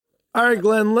All right,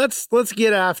 Glenn, let's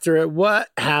get after it. What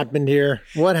happened here?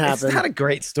 What happened? It's not a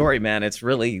great story, man. It's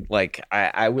really like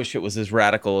I wish it was as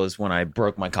radical as when I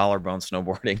broke my collarbone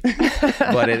snowboarding,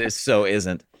 but it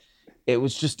isn't. It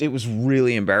was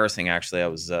really embarrassing. Actually, I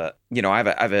was I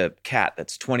have a cat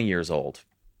that's 20 years old.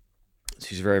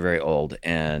 She's very, very old,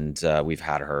 and we've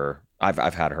had her.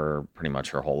 I've had her pretty much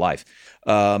her whole life.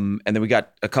 And then we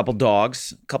got a couple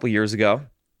dogs a couple years ago.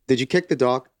 Did you kick the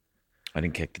dog? I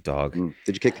didn't kick the dog.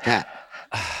 Did you kick the cat?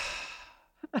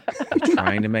 You're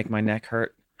trying to make my neck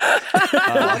hurt. Well,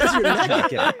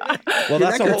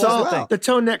 that's a whole thing. The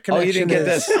toe neck connection. Oh, you didn't get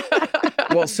this.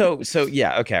 Well, so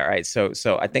yeah, okay, all right. So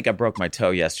I think I broke my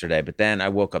toe yesterday, but then I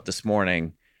woke up this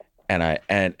morning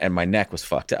and my neck was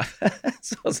fucked up.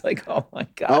 So I was like, oh my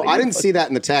God. Oh, I didn't see that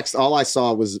in the text. All I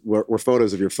saw were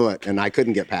photos of your foot, and I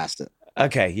couldn't get past it.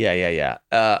 Okay, yeah.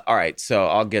 All right, so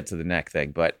I'll get to the neck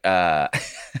thing, but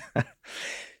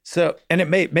so and it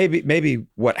maybe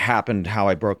what happened, how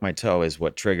I broke my toe, is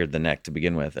what triggered the neck to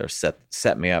begin with, or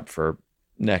set me up for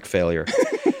neck failure.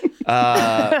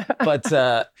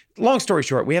 But long story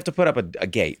short, we have to put up a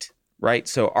gate. Right,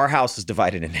 so our house is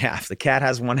divided in half. The cat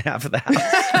has one half of the house,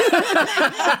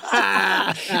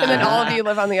 and then all of you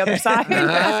live on the other side.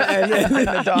 And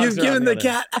the dogs you've given the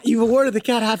cat. You've awarded the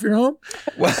cat half your home.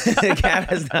 Well, the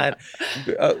cat has not.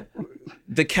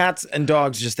 The cats and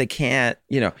dogs they can't.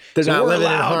 They're not living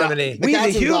in harmony. The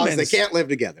cats and dogs, they can't live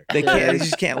together. They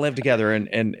just can't live together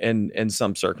in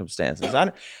some circumstances.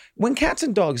 When cats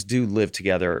and dogs do live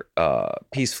together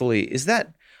peacefully, is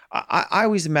that? I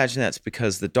always imagine that's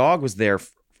because the dog was there.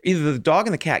 Either the dog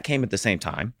and the cat came at the same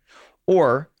time,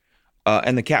 or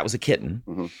and the cat was a kitten,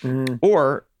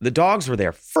 or the dogs were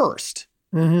there first.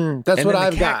 Mm-hmm. That's what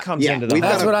I've got. The cat comes into the we've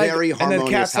house. got a very harmonious and then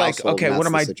the cat's like, household, okay, what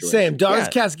am I saying? Dogs,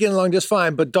 cats getting along just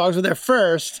fine, but dogs were there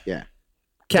first. Yeah,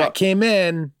 cat came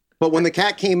in. But when the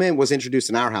cat came in, was introduced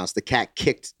in our house, the cat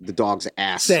kicked the dog's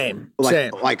ass. Same.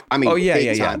 Like I mean, oh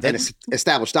yeah. And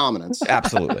established dominance.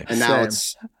 Absolutely. And now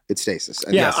it's stasis.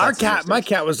 And yeah, my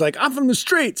cat was like, I'm from the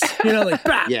streets, like,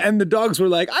 bah. Yeah. And the dogs were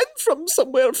like, I'm from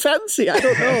somewhere fancy. I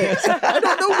don't know. I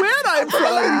don't know where I'm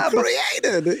from.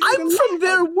 Created. I'm from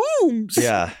their wombs.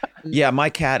 Yeah. My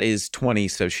cat is 20,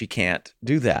 so she can't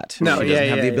do that. No, she doesn't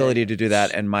have the ability to do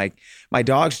that. And my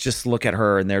dogs just look at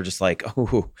her and they're just like,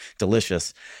 oh,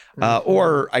 delicious.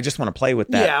 Or I just want to play with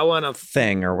that I want to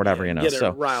thing or whatever, get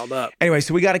her riled up. Anyway,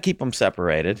 so we got to keep them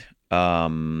separated.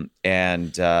 And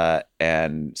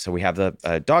so we have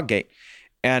the dog gate,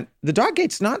 and the dog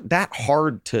gate's not that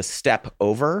hard to step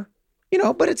over,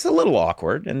 but it's a little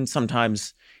awkward. And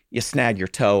sometimes you snag your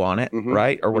toe on it,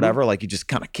 right? Or whatever. Like you just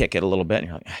kind of kick it a little bit and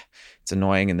you're like, it's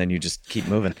annoying. And then you just keep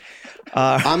moving.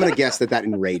 I'm going to guess that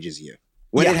enrages you.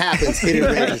 When it happens, it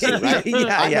enrages you,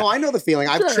 right? I know the feeling.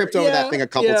 I've tripped over that thing a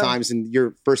couple times, and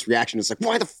your first reaction is like,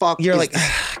 why the fuck? You're like,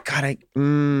 God, I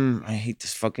hate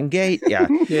this fucking gate. Yeah.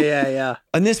 Yeah.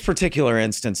 In this particular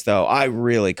instance, though, I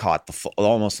really caught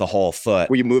almost the whole foot.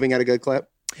 Were you moving at a good clip?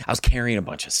 I was carrying a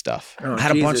bunch of stuff. Oh, I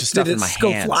had a bunch of stuff in my hands. Did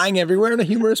it go flying everywhere in a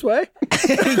humorous way?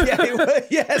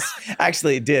 Yes.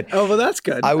 Actually, it did. Oh, well, that's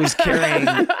good. I was carrying,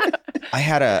 I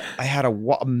had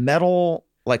a metal,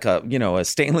 like a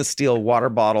stainless steel water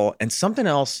bottle and something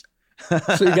else.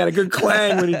 So you got a good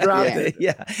clang when you dropped it.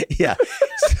 Yeah.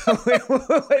 So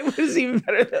it was even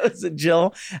better. That was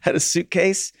Jill had a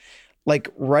suitcase like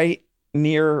right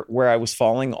near where I was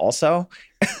falling also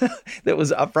that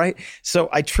was upright. So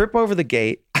I trip over the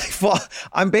gate. I fall.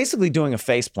 I'm basically doing a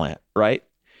face plant, right?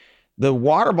 The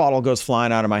water bottle goes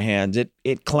flying out of my hands.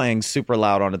 It clangs super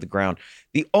loud onto the ground.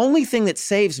 The only thing that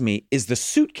saves me is the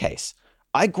suitcase.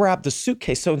 I grabbed the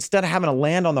suitcase. So instead of having to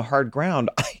land on the hard ground,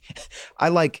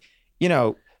 I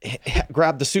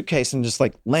grabbed the suitcase and just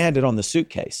like landed on the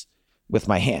suitcase with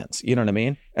my hands. You know what I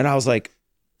mean? And I was like,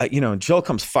 Jill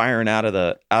comes firing out of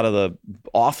the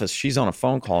office. She's on a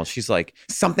phone call and she's like,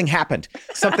 something happened.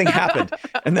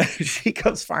 And then she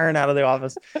comes firing out of the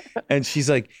office and she's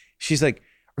like,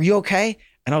 are you okay?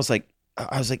 And I was like,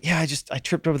 yeah, I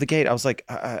tripped over the gate. I was like,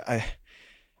 I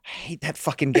hate that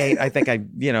fucking gate. I think I,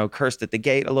 cursed at the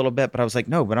gate a little bit, but I was like,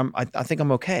 no, but I think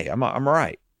I'm okay. I'm all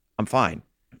right. I'm fine.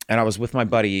 And I was with my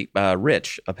buddy,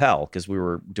 Rich Appel, because we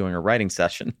were doing a writing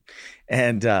session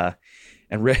and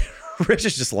Rich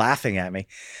is just laughing at me.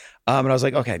 And I was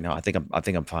like, okay, no, I think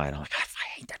I'm fine. I'm like,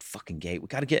 I hate that fucking gate. We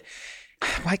got to get,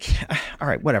 why can't, all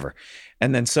right, whatever.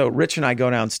 And then, so Rich and I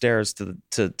go downstairs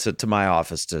to my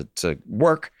office to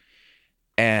work.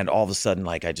 And all of a sudden,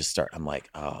 like, I'm like,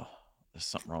 oh, there's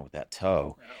something wrong with that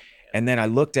toe. And then I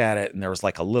looked at it and there was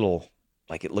like a little,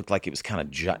 like, it looked like it was kind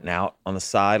of jutting out on the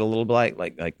side a little bit.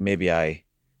 Like maybe I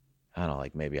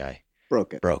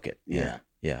broke it. Yeah.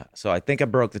 Yeah. So I think I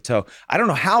broke the toe. I don't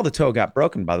know how the toe got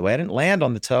broken, by the way. I didn't land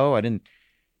on the toe.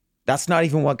 That's not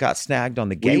even what got snagged on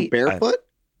the gate. Were you barefoot?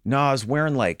 No, I was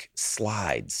wearing like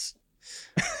slides.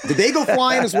 Did they go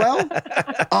flying as well?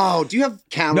 Oh, do you have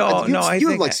cameras? No, you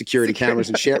have like security cameras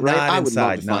and shit, right? I would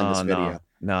love to find this video.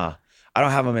 No, I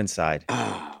don't have them inside.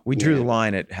 Oh, We drew the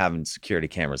line at having security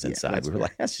cameras inside. We were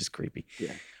like, that's just creepy.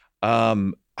 Yeah.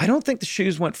 I don't think the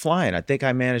shoes went flying. I think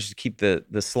I managed to keep the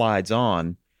slides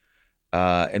on.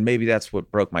 And maybe that's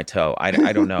what broke my toe. I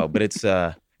don't know, but it's,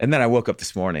 and then I woke up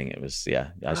this morning. It was,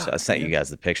 I sent you guys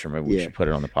the picture. Maybe we should put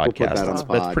it on the podcast. We'll put that on the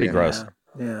pod, That's pretty gross.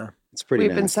 Yeah. It's pretty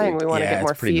We've been nasty. saying we want to get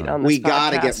more feet on this podcast. We got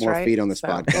to get more feet on this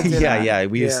podcast. Yeah.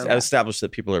 We established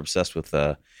that people are obsessed with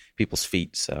people's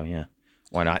feet. So yeah,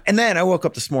 why not? And then I woke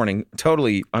up this morning,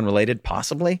 totally unrelated,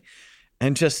 possibly,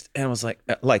 and I was like,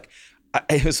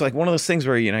 it was like one of those things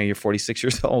where, you're 46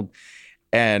 years old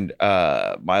and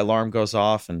my alarm goes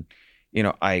off and,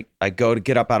 I go to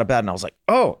get up out of bed and I was like,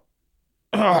 I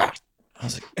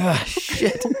was like,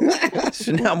 shit.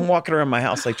 So now I'm walking around my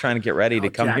house, like trying to get ready to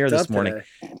come here this morning.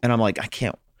 Today. And I'm like, I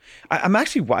can't. I'm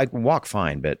actually, I can walk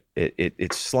fine, but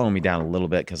it's slowing me down a little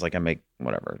bit because like I make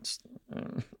whatever. It's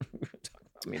talking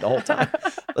about me the whole time.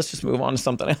 Let's just move on to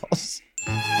something else.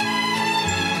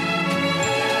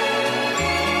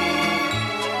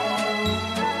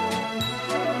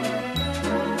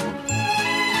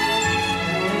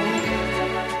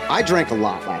 I drank a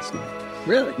lot last night.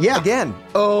 Really? Yeah. Again.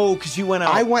 Oh, because you went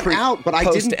out. I went out, but I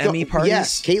didn't go. Emmy parties?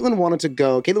 Yes. Caitlin wanted to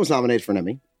go. Caitlin was nominated for an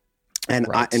Emmy. And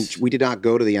and we did not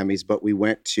go to the Emmys, but we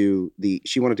went to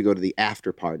she wanted to go to the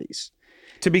after parties.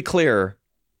 To be clear,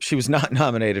 she was not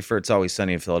nominated for It's Always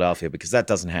Sunny in Philadelphia because that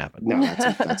doesn't happen. No, that's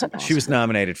impossible. She was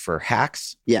nominated for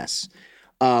Hacks. Yes.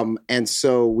 And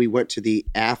so we went to the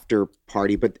after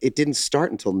party, but it didn't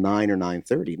start until 9 or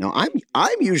 9:30. Now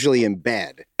I'm usually in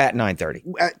bed at 9:30.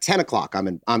 At 10 o'clock. I'm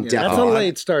definitely. That's a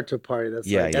late start to a party.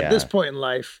 That's at this point in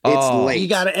life. It's late. You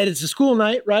got to. And it's a school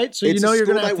night, right? So you're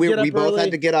going to have to get up We both early.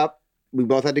 had to get up. We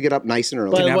both had to get up nice and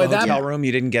early. Didn't have a hotel room.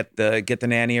 You didn't get the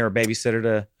nanny or babysitter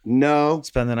to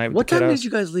spend the night with what the kiddos? time did you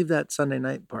guys leave that Sunday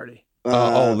night party?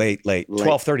 Late.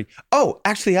 12:30. Oh,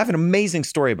 actually, I have an amazing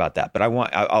story about that, but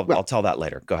I'll tell that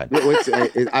later. Go ahead.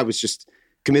 I was just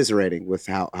commiserating with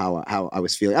how I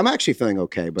was feeling. I'm actually feeling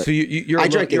okay, but so you're a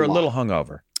little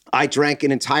hungover. I drank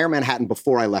an entire Manhattan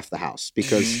before I left the house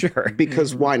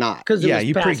because why not? Because it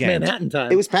was past Manhattan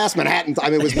time. It was past Manhattan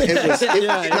time. It was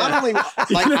not only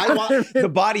like I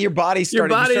want your body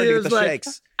started to get the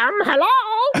shakes. Hello.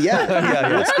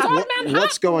 Yeah.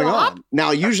 What's going on? Now,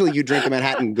 usually you drink a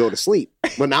Manhattan and go to sleep,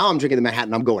 but now I'm drinking the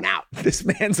Manhattan. I'm going out. This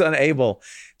man's unable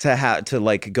to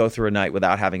like go through a night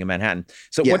without having a Manhattan.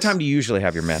 So, what time do you usually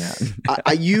have your Manhattan?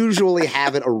 I usually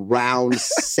have it around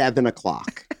 7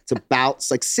 o'clock. It's about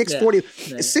like 6:40,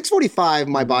 6:45.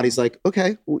 My body's like,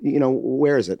 okay,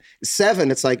 where is it?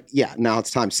 7. It's like, now it's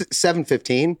time.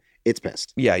 7:15. It's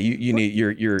pissed. Yeah, you need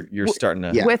you're starting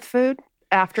to with food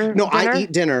after. No,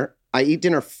 dinner? I eat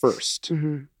dinner first.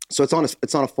 Mm-hmm. So it's on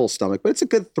a full stomach, but it's a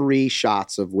good 3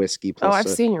 shots of whiskey. Plus I've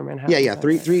seen your Manhattan. Yeah,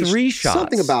 three shots.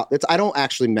 Something about it. I don't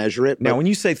actually measure it. Now, when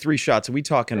you say 3 shots, are we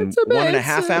talking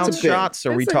 1.5 ounce shots?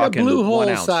 Or are we talking blue hole 1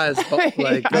 ounce size?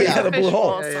 The blue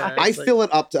hole. I fill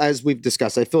it up to, as we've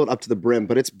discussed. I fill it up to the brim,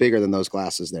 but it's bigger than those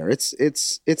glasses there.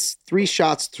 It's 3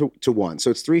 shots to 1.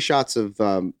 So it's 3 shots of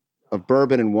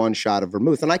bourbon and 1 shot of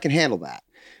vermouth, and I can handle that.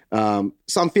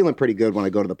 So I'm feeling pretty good when I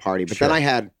go to the party. But then I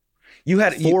had. You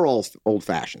had 4 old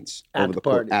fashions at the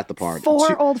party.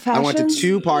 4 old fashions. I went to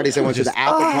 2 parties. I went to the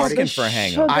after party for a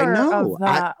hangover.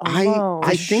 I know.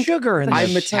 I think sugar and I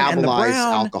metabolize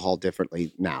alcohol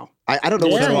differently now. I don't know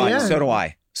what's going on.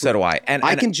 So do I. And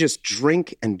I can just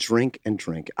drink and drink and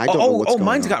drink. I don't know what's going on.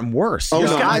 Mine's gotten worse. Oh,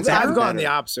 no, I've gone the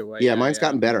opposite way. Yeah, mine's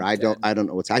gotten better. I don't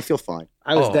know I feel fine.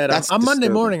 I was dead. On Monday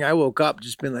morning, I woke up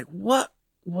just being like, what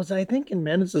was I thinking,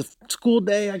 man? It's a school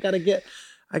day. I gotta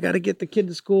get the kid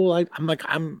to school. I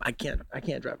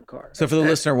can't drive a car. So for the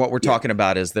listener, what we're talking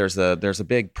about is there's a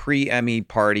big pre-Emmy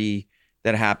party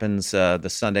that happens the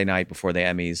Sunday night before the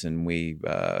Emmys, and we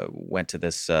went to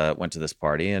this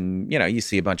party, and you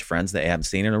see a bunch of friends that you haven't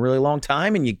seen in a really long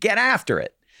time, and you get after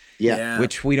it. Yeah.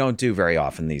 Which we don't do very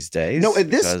often these days. No,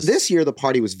 this year the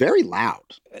party was very loud.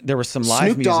 There was some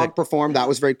live music. Snoop Dogg performed. That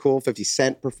was very cool. 50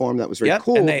 Cent performed. That was very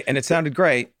cool. And it sounded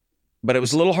great, but it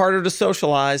was a little harder to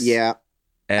socialize. Yeah.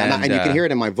 And you can hear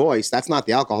it in my voice. That's not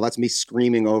the alcohol. That's me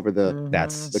screaming over the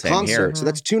concert. Here. So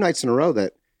that's 2 nights in a row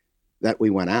that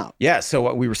we went out. Yeah.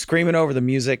 So we were screaming over the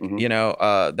music,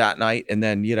 that night. And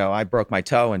then, I broke my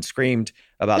toe and screamed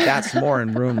about that some more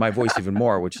and ruined my voice even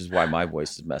more, which is why my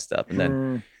voice is messed up. And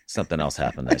then something else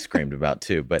happened that I screamed about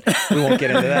too, but we won't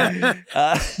get into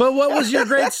that. But what was your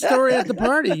great story at the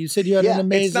party? You said you had an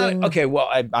amazing. Okay, well,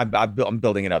 I'm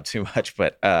building it up too much,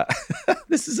 but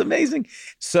this is amazing.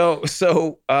 So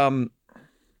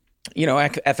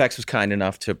FX was kind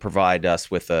enough to provide us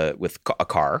with a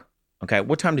car. Okay,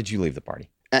 what time did you leave the party?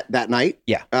 At that night?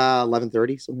 Yeah,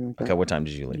 11:30, something like that. Okay, what time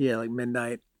did you leave? Yeah, like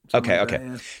midnight. Okay. Like that,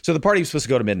 yeah. So the party was supposed to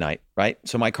go to midnight, right?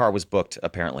 So my car was booked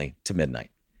apparently to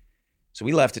midnight. So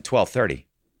we left at 12:30.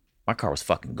 My car was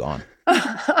fucking gone.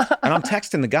 And I'm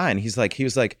texting the guy, and he was like,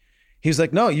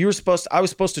 no, I was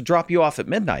supposed to drop you off at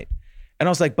midnight. And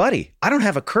I was like, buddy, I don't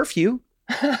have a curfew.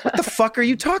 What the fuck are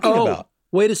you talking about?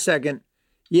 Wait a second.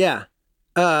 Yeah.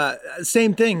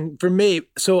 Same thing for me.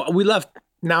 So we left.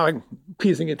 Now I'm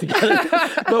piecing it together,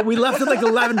 but we left at like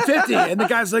 11:50, and the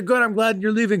guy's like, "Good, I'm glad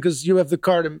you're leaving because you have the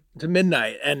car to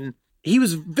midnight." And he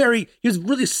was really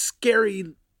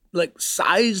scary, like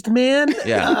sized man.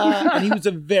 Yeah, and he was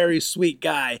a very sweet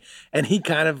guy, and he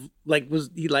kind of like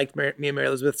he liked me and Mary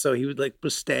Elizabeth, so he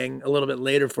was staying a little bit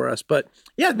later for us. But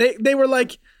yeah, they were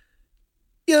like.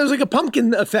 Yeah, there's like a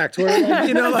pumpkin effect where,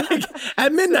 like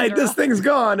at midnight this thing's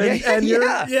gone, and you're.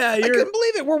 I couldn't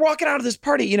believe it. We're walking out of this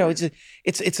party.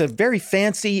 It's a very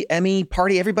fancy Emmy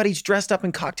party. Everybody's dressed up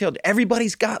in cocktail.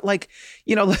 Everybody's got let's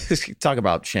talk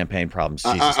about champagne problems.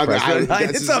 Jesus Christ,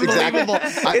 it's unbelievable.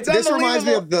 This reminds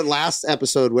me of the last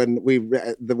episode when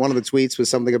one of the tweets was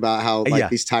something about how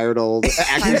these tired old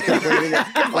actors complaining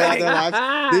about their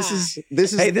lives.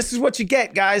 This is what you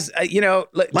get, guys. There's you don't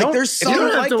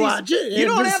have to watch it.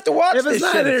 You don't have to watch this shit. If it's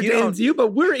not entertaining to you, but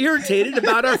we're irritated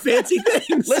about our fancy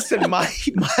things. Listen, we're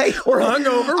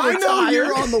hungover. I know tired.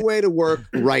 you're on the way to work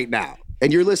right now,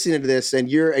 and you're listening to this,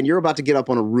 and you're about to get up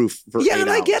on a roof for 8 hours.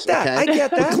 I get that. Okay? I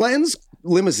get that. But Glenn's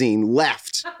limousine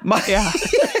left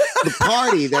the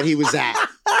party that he was at.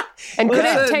 And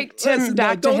couldn't take Tim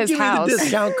back to his house.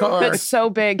 Discount car. That's so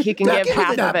big he can give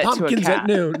half of it to a cat. At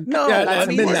noon. No, at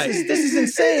midnight. This is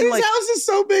insane. His house is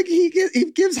so big he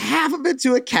gives half of it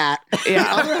to a cat, the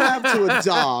other half to a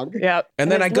dog. Yep. And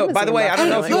then I go. By the way, I don't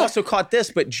know if you also caught this,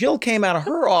 but Jill came out of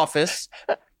her office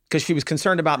because she was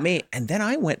concerned about me, and then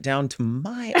I went down to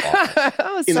my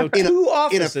office. in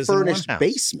a furnished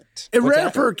basement. It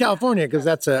ran for California because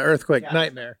that's an earthquake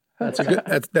nightmare. That's a good.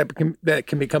 That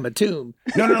can become a tomb.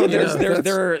 No.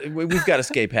 We've got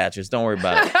escape hatches. Don't worry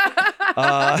about it.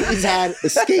 He's had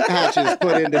escape hatches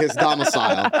put into his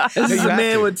domicile. This is a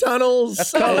man with tunnels.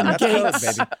 That's code. That's code,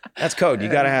 baby. That's code. You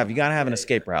gotta have an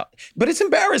escape route. But it's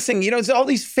embarrassing. It's all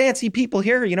these fancy people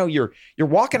here. You're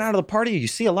walking out of the party. You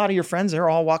see a lot of your friends. They're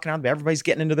all walking out. Everybody's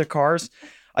getting into their cars.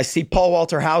 I see Paul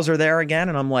Walter Hauser there again,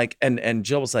 and I'm like, and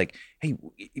Jill was like, "Hey,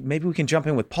 maybe we can jump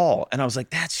in with Paul." And I was like,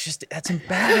 "That's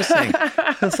embarrassing."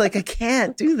 I was like, "I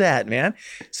can't do that, man."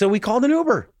 So we called an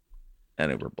Uber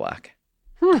Black,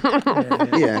 an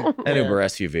Uber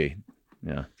SUV,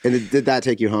 yeah. And did that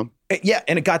take you home? Yeah,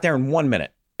 and it got there in 1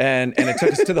 minute, and it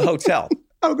took us to the hotel.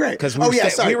 Oh, great! Because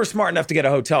we were smart enough to get a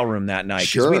hotel room that night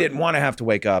because we didn't want to have to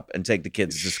wake up and take the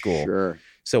kids to school. Sure.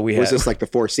 So was this like the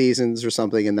Four Seasons or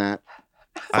something in that?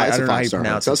 I don't know how you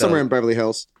pronounce it. So somewhere in Beverly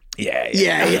Hills. Yeah.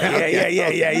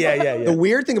 The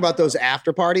weird thing about those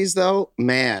after parties, though,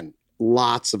 man,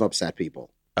 lots of upset people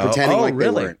pretending like they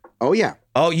weren't. Oh yeah.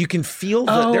 Oh, you can feel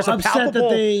there's a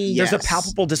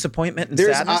palpable disappointment and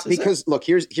sadness. Because look,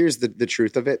 here's the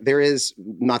truth of it. There is,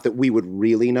 not that we would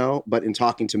really know, but in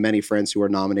talking to many friends who are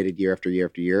nominated year after year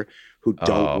after year who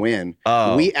don't win,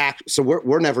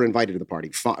 we're never invited to the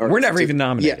party. We're never even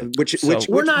nominated. Yeah, which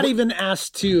we're not even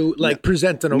asked to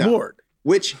present an award.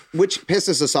 Which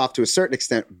pisses us off to a certain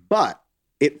extent, but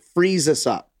it frees us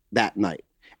up that night.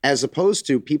 As opposed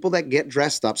to people that get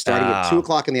dressed up starting at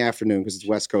 2:00 in the afternoon because it's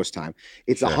West Coast time.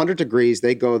 It's 100 degrees.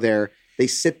 They go there. They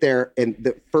sit there, and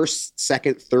the first,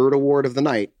 second, third award of the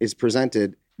night is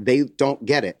presented. They don't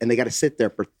get it, and they got to sit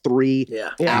there for 3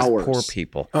 hours. Poor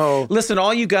people. Oh, listen,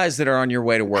 all you guys that are on your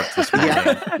way to work this morning,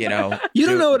 you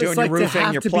don't know what it's like to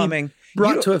have to be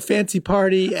brought to a fancy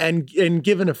party and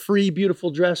given a free,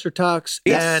 beautiful dress or tux.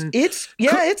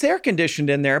 It's air conditioned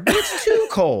in there, but it's too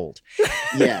cold.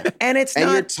 Yeah, and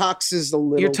your tux is a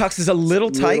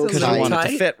little tight because you want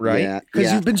it to fit right.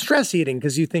 Because you've been stress eating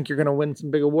because you think you're going to win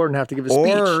some big award and have to give a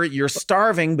speech, or you're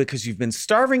starving because you've been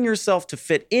starving yourself to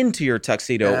fit into your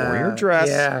tuxedo or your dress.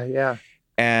 Yeah.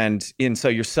 And so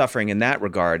you're suffering in that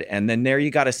regard. And then there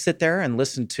you got to sit there and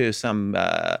listen to some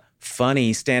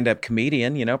funny stand-up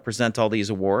comedian, present all these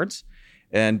awards.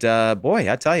 And boy,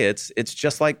 I tell you, it's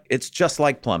just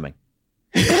like plumbing.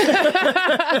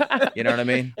 You know what I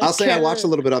mean? I'll say I watched a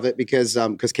little bit of it because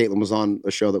Caitlin was on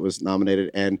a show that was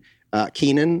nominated, and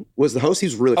Keenan was the host. He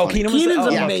was really funny. Keenan's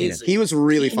amazing. He was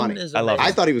really funny. I love him.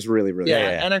 I thought he was really, really funny.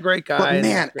 And a great guy. But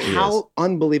man, how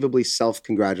unbelievably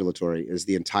self-congratulatory is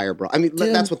the entire I mean,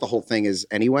 that's what the whole thing is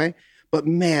anyway. But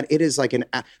man, it is like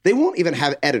they won't even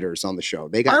have editors on the show.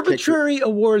 They got arbitrary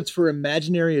awards for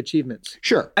imaginary achievements.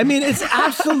 Sure. I mean, it's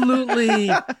absolutely,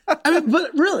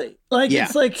 but really, like,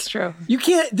 it's like, it's true. You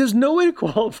can't, there's no way to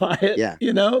qualify it. Yeah.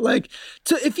 You know, like,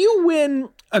 so if you win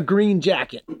a green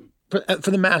jacket for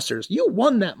the Masters, you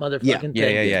won that motherfucking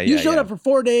thing. You showed up for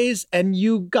 4 days and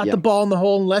you got the ball in the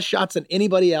hole in less shots than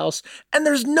anybody else. And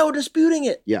there's no disputing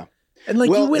it. Yeah. And like,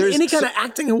 you win any kind of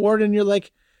acting award and you're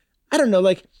like, I don't know,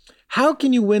 like, how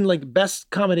can you win like best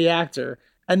comedy actor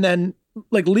and then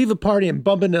like leave a party and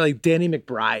bump into like Danny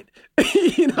McBride?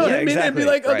 You know what I mean? Exactly. And be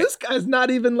like, oh, this guy's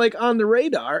not even like on the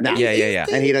radar. Nah. Yeah.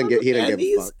 And he doesn't get fucked.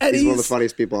 He's one of the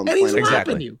funniest people on the planet. He's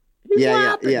lapping you. He's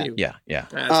lapping you. Yeah.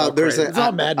 There's it's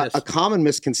all madness. A common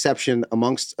misconception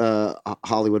amongst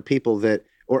Hollywood people that,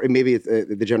 or maybe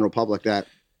the general public, that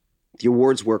the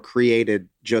awards were created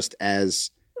just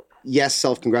as, yes,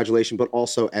 self-congratulation, but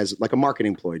also as like a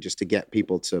marketing ploy, just to get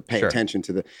people to pay attention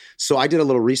to So I did a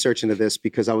little research into this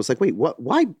because I was like, wait,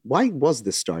 why was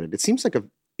this started? It seems like a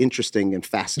interesting and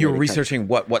fascinating. You were researching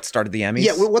what started the Emmys?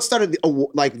 Yeah, what started the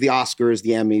Oscars, the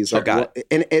Emmys.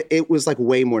 And it was like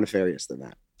way more nefarious than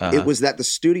that. It was that the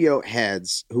studio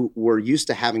heads who were used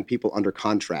to having people under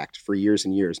contract for years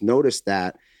and years noticed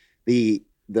that the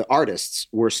artists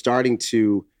were starting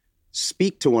to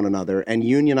speak to one another and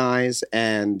unionize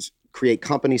and create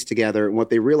companies together. And what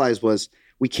they realized was,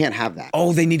 we can't have that.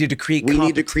 Oh, they needed to create competition. We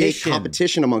need to create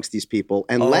competition amongst these people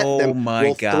and let them,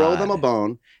 throw them a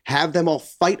bone, have them all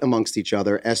fight amongst each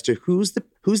other as to who's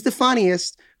the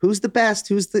funniest, who's the best,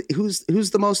 who's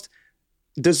the most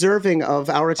deserving of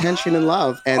our attention and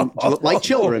love. And like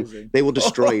children, they will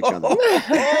destroy each other.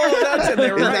 Isn't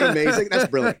that amazing? That's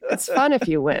brilliant. It's fun if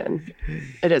you win.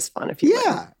 It is fun if you win.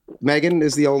 Yeah. Megan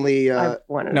is the only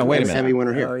wait a minute. Emmy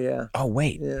winner here. Oh, yeah. Oh,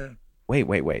 wait. Yeah.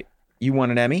 Wait. You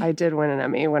won an Emmy? I did win an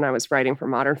Emmy when I was writing for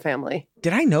Modern Family.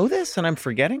 Did I know this and I'm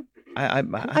forgetting? I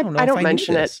don't know. I don't if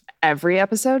mention knew it this. every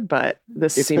episode, but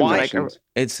this seems like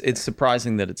it's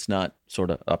surprising that it's not sort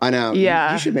of up. I know.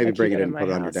 Yeah. You should maybe bring it in and put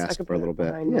it on your desk for a little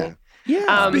bit.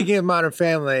 Yeah. Speaking of Modern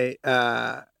Family,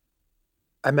 I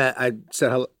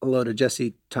said hello to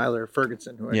Jesse Tyler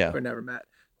Ferguson, who I never met.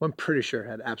 Who I'm pretty sure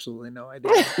had absolutely no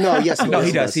idea. No, yes,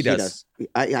 he does. He does.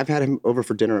 I've had him over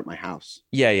for dinner at my house.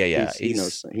 Yeah. He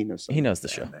knows. He knows the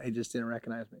show. He just didn't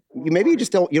recognize me. Maybe you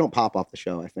don't pop off the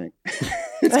show. I think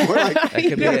it's more like that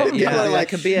could be it. Yeah, that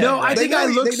could be it. No, I think I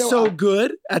look so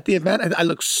good at the event. I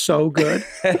look so good.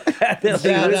 He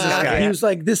was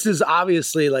like, "This is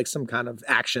obviously like some kind of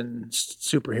action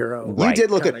superhero." You did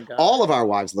look at all of our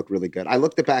wives look really good. I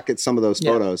looked back at some of those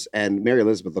photos, and Mary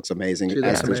Elizabeth looks amazing,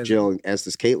 as does Jill, as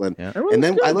does Caitlin. Yeah. And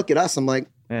then I look at us, I'm like,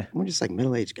 we're just like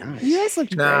middle-aged guys. You guys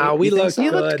looked great. We looked good.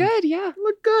 You looked good, yeah.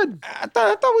 Looked good. I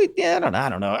thought we. Yeah, I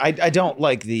don't know. I don't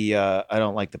like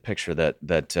the picture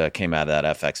that came out of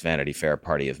that FX Vanity Fair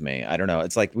party of me. I don't know.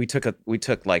 It's like we took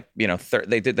like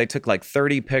they took like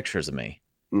 30 pictures of me,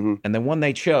 and the one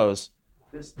they chose,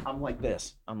 I'm like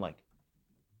this. I'm like.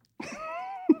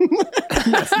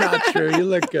 That's not true. You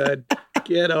look good.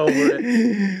 Get over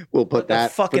it. We'll put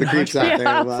that for the creeps out there.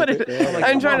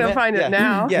 I'm trying to find it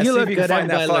now. Yeah, you see look if you good. can find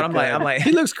that photo. I'm like,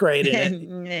 he looks great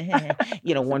in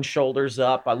it. One shoulder's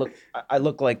up. I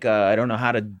look like I don't know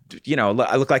how to.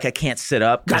 I look like I can't sit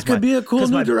up. That could be a cool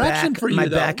new direction for you. My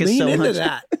back is Lean so into much.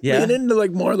 that. Yeah. Lean into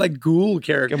like more like ghoul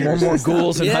characters. More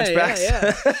ghouls and hunchbacks.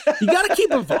 Yeah. You got to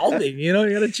keep evolving. You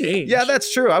got to change. Yeah,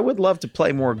 that's true. I would love to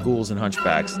play more ghouls and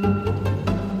hunchbacks.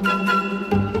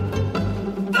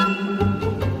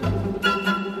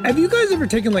 Have you guys ever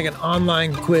taken like an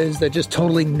online quiz that just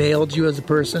totally nailed you as a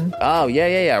person? Oh,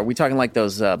 yeah. Are we talking like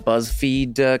those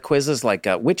BuzzFeed quizzes? Like,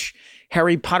 which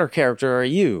Harry Potter character are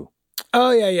you?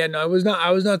 Oh, yeah. No, I was not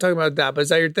talking about that. But is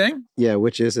that your thing? Yeah,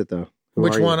 which is it though?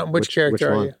 Which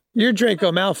character are you? You're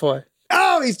Draco Malfoy.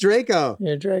 Oh, he's Draco.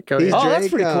 You're Draco. That's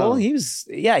pretty cool. He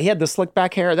had the slick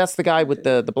back hair. That's the guy with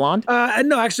the blonde?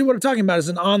 No, actually what I'm talking about is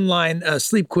an online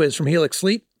sleep quiz from Helix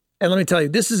Sleep. And let me tell you,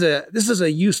 this is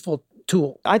a useful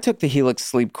tool. I took the Helix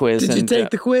Sleep quiz. Did you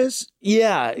take the quiz?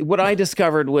 Yeah. What I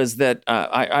discovered was that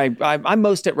I'm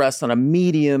most at rest on a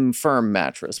medium firm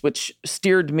mattress, which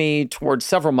steered me towards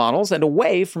several models and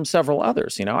away from several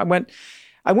others. I went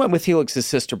with Helix's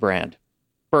sister brand,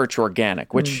 Birch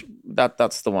Organic, which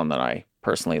that's the one that I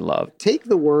personally love. Take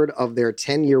the word of their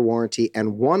 10-year warranty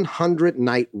and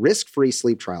 100-night risk-free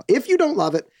sleep trial. If you don't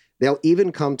love it, They'll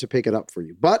even come to pick it up for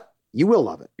you, but you will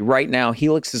love it. Right now,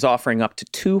 Helix is offering up to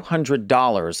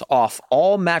 $200 off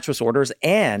all mattress orders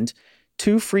and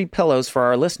 2 free pillows for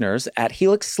our listeners at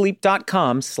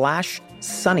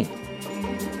helixsleep.com/sunny.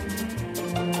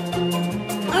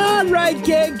 All right,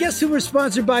 gang. Guess who we're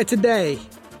sponsored by today?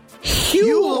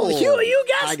 Huel. Huel, you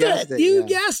guessed it. You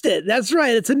guessed it. That's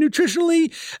right. It's a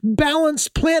nutritionally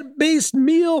balanced plant-based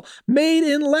meal made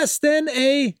in less than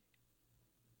a...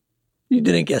 You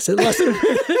didn't guess it. Less than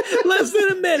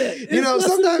a minute.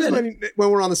 Sometimes when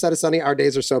we're on the set of Sunny, our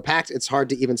days are so packed, it's hard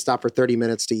to even stop for 30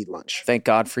 minutes to eat lunch. Thank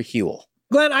God for Huel.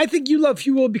 Glenn, I think you love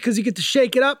Huel because you get to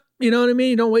shake it up. You know what I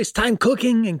mean? You don't waste time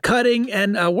cooking and cutting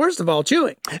and worst of all,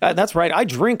 chewing. That's right. I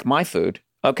drink my food.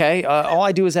 Okay. All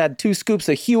I do is add 2 scoops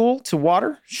of Huel to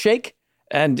water, shake,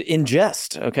 and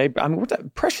ingest. Okay. I mean, what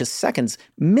the precious seconds,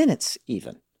 minutes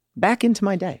even, back into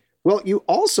my day. Well, you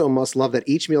also must love that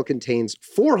each meal contains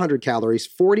 400 calories,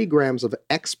 40 grams of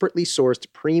expertly sourced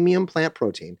premium plant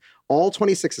protein, all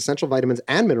 26 essential vitamins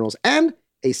and minerals, and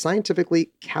a scientifically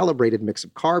calibrated mix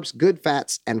of carbs, good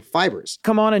fats, and fibers.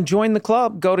 Come on and join the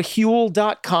club. Go to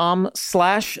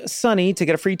Huel.com/sunny to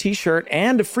get a free t-shirt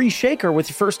and a free shaker with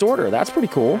your first order. That's pretty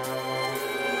cool.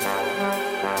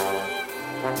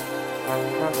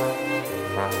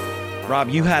 Rob,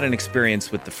 you had an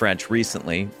experience with the French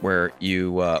recently where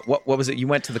you, what was it? You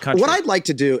went to the country. What I'd like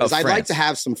to do is I'd like France. to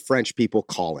have some French people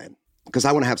call in because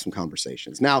I want to have some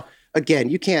conversations. Now, again,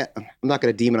 I'm not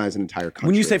going to demonize an entire country.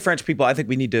 When you say French people, I think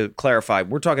we need to clarify.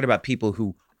 We're talking about people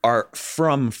who are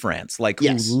from France, like who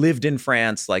lived in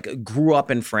France, like grew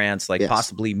up in France, like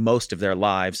possibly most of their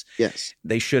lives. Yes.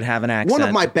 They should have an accent. One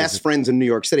of my best friends in New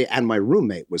York City and my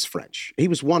roommate was French. He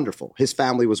was wonderful. His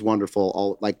family was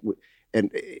wonderful. And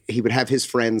he would have his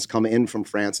friends come in from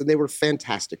France, and they were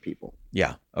fantastic people.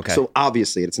 Yeah, okay. So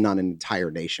obviously, it's not an entire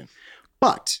nation.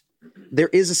 But there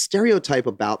is a stereotype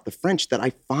about the French that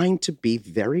I find to be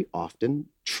very often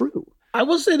true. I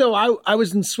will say, though, I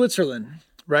was in Switzerland,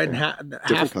 right? And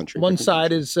Different country. One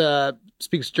side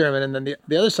speaks German, and then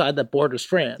the other side that borders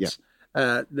France,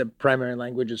 the primary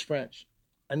language is French.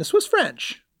 And the Swiss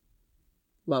French.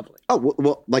 Lovely. Oh,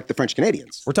 well, like the French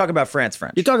Canadians. We're talking about France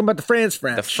French. You're talking about the France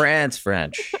French. The France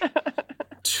French.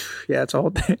 Yeah, it's a whole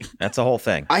thing. That's a whole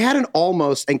thing. I had and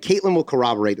Caitlin will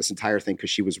corroborate this entire thing because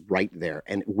she was right there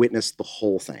and witnessed the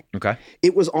whole thing. Okay.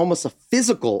 It was almost a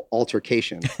physical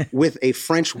altercation with a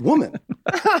French woman.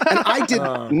 And I did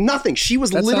nothing. She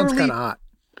was that literally... sounds kind of hot.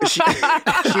 She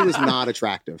was not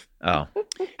attractive. Oh.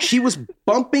 She was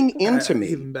bumping into me.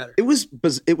 Even better. It was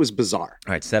bizarre.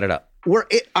 All right, set it up.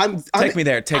 Take me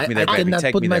there. Take me there, I baby. did not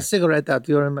Take put me my there. cigarette out.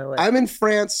 You're in my way. I'm in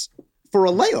France for a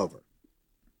layover.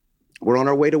 We're on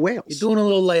our way to Wales. You're doing a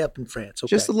little layup in France. Okay.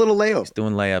 Just a little layover.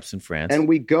 Doing layups in France. And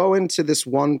we go into this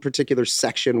one particular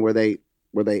section where they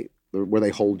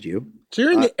hold you. So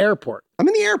you're in the airport. I'm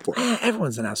in the airport.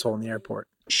 Everyone's an asshole in the airport.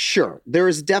 Sure, there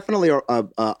is definitely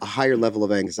a higher level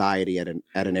of anxiety at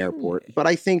an airport, but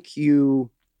I think you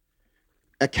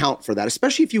account for that,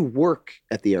 especially if you work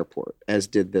at the airport, as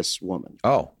did this woman.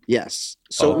 Oh, yes.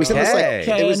 So it was in this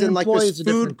Okay, it was an in like employee this is a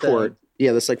different food court.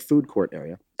 Yeah, this like food court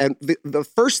area, and the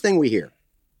first thing we hear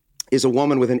is a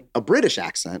woman with a British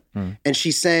accent, and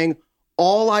she's saying,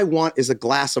 "All I want is a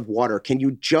glass of water. Can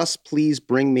you just please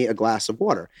bring me a glass of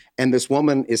water?" And this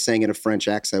woman is saying in a French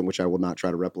accent, which I will not try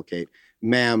to replicate,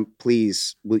 "Ma'am,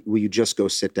 please, will you just go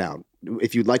sit down?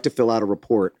 If you'd like to fill out a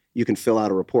report, you can fill out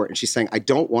a report." And she's saying, "I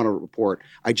don't want a report.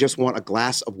 I just want a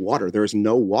glass of water. There is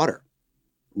no water."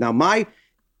 Now, my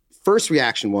first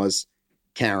reaction was,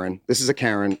 Karen, this is a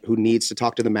Karen who needs to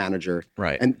talk to the manager.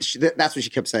 Right. And that's what she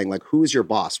kept saying, like, who is your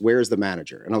boss? Where is the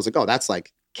manager? And I was like, oh, that's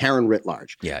like Karen writ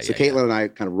large. Yeah. So Caitlin and I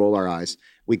kind of roll our eyes.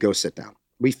 We go sit down.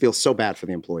 We feel so bad for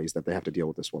the employees that they have to deal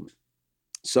with this woman.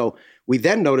 So we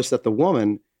then notice that the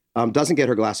woman doesn't get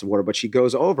her glass of water, but she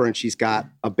goes over and she's got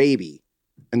a baby.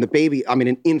 And the baby,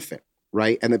 an infant,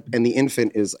 right? And the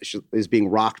infant is being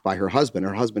rocked by her husband.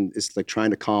 Her husband is like trying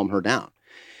to calm her down.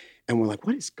 And we're like,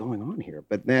 what is going on here?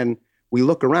 But then we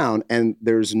look around and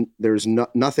there's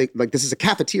nothing, like this is a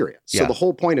cafeteria. So the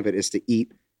whole point of it is to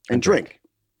eat and drink.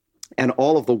 And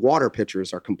all of the water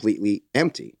pitchers are completely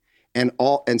empty. And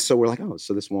so we're like, oh,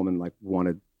 so this woman like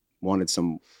wanted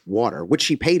some water, which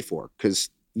she paid for because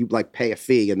you like pay a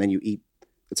fee and then you eat.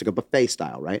 It's like a buffet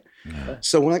style, right? Yeah.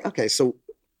 So we're like, okay, so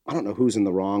I don't know who's in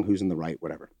the wrong, who's in the right,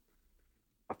 whatever.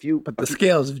 But the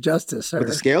scales of justice are... But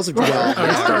the scales of are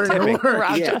justice starting to work.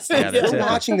 Rob Yeah. Justice. Yeah, that's We're it.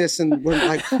 watching this and we're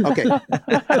like, okay,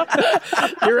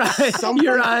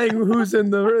 You're eyeing who's in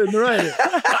the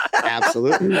right.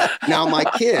 absolutely. Now my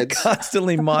kids,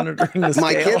 Constantly monitoring the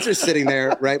my scale. kids are sitting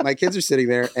there, right? My kids are sitting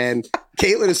there, and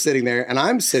Caitlin is sitting there, and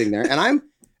I'm sitting there, and I'm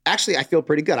actually I feel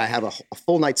pretty good. I have a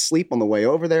full night's sleep on the way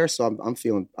over there, so I'm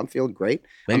feeling great.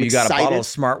 Maybe I'm you got a bottle excited. of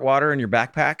Smart Water in your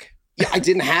backpack. Yeah, I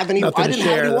didn't have any. Nothing I to didn't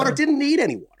have share, any water. though. Didn't need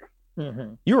any water.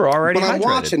 You were already But I'm hydrated.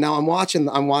 watching now.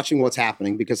 I'm watching what's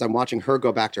happening because I'm watching her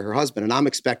go back to her husband, and I'm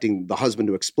expecting the husband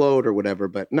to explode or whatever.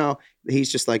 But no,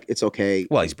 he's just like, it's okay.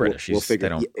 Well, he's British. We'll He's- figure. they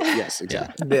don't- Yes,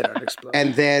 exactly. They don't explode.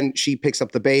 And then she picks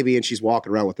up the baby and she's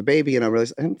walking around with the baby. And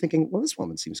I'm thinking, well, this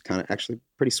woman seems kind of actually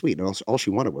pretty sweet. And all she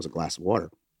wanted was a glass of water.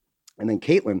 And then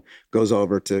Caitlin goes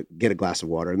over to get a glass of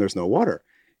water and there's no water.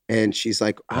 And she's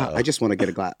like, I just want to get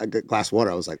a glass of water.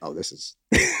 I was like, oh, this is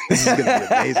going to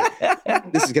be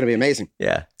amazing. This is going to be amazing.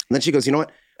 Yeah. And then she goes, you know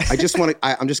what? I'm just going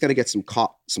to get some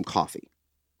coffee.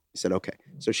 I said, okay.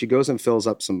 So she goes and fills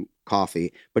up some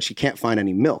coffee, but she can't find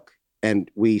any milk.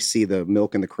 And we see the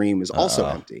milk and the cream is also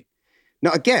empty.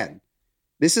 Now, again,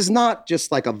 this is not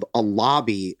just like a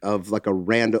lobby of like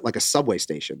a subway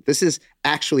station. This is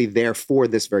actually there for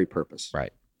this very purpose.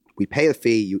 Right. We pay a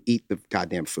fee, you eat the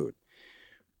goddamn food.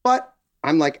 But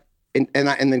I'm like, and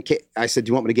then I said, do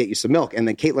you want me to get you some milk? And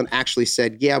then Caitlin actually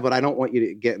said, yeah, but I don't want you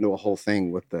to get into a whole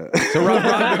thing with the... So Rob,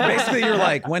 basically you're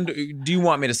like, when do you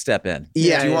want me to step in?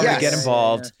 Yeah, Do you want me to yes. get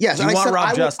involved? Yes, Do you and want I said,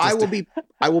 Rob Justice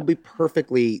I will be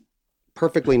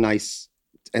perfectly nice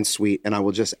and sweet, and I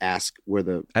will just ask where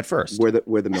the at first? where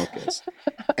the milk is.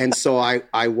 And so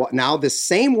now this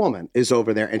same woman is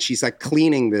over there, and she's like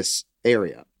cleaning this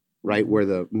area, right where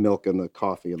the milk and the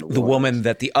coffee and the water The woman is.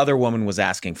 that the other woman was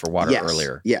asking for water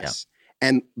earlier. Yes,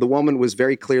 and the woman was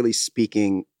very clearly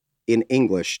speaking in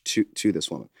English to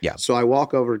this woman. Yeah. So I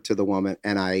walk over to the woman,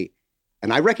 and I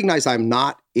recognize I'm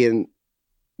not in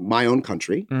my own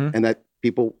country, Mhm. and that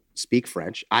people speak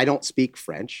French. I don't speak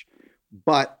French,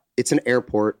 but it's an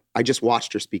airport. I just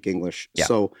watched her speak English. Yeah.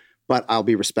 So, but I'll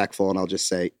be respectful and I'll just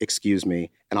say, excuse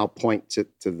me. And I'll point to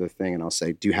the thing and I'll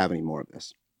say, do you have any more of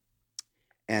this?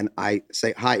 And I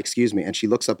say, hi, excuse me. And she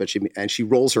looks up and she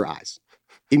rolls her eyes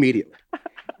immediately.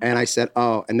 And I said,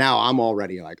 oh, and now I'm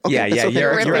already like, okay, Yeah, that's yeah, okay.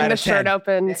 you're Ripping out the of shirt 10.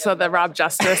 open so the Rob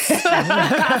Justice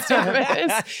costume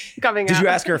is coming Did out. you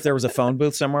ask her if there was a phone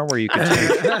booth somewhere where you could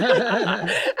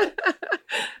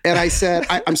And I said,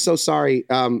 I'm so sorry.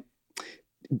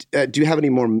 Do you have any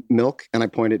more milk? And I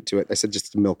pointed to it. I said,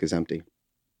 just the milk is empty.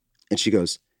 And she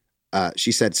goes,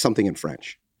 she said something in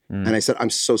French. Mm. And I said, I'm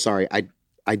so sorry. I've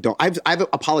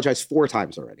apologized 4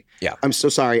 times already. Yeah. I'm so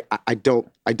sorry. I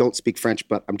don't speak French,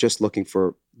 but I'm just looking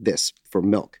for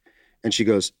milk. And she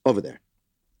goes, over there.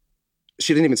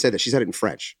 She didn't even say that. She said it in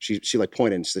French. She like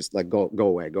pointed and she says, like, go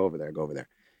away, go over there, go over there.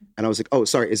 And I was like, oh,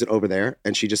 sorry, is it over there?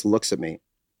 And she just looks at me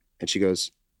and she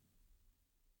goes,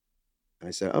 and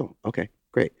I said, oh, okay,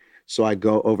 great. So I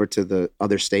go over to the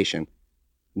other station,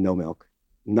 no milk,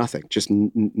 nothing, just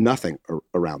nothing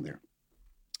around there.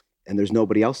 And there's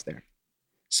nobody else there.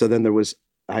 So then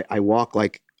I walk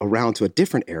like around to a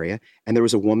different area and there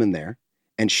was a woman there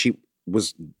and she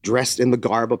was dressed in the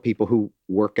garb of people who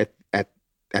work at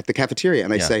the cafeteria.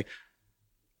 And I say,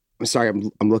 I'm sorry,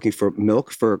 I'm looking for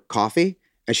milk for coffee.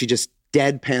 And she just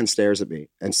deadpan stares at me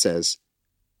and says,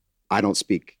 I don't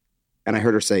speak. And I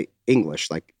heard her say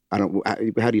English, like, how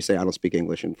do you say I don't speak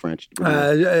English in French?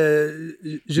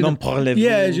 Non parlez-vous?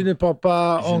 Yeah, je ne parle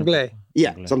pas anglais.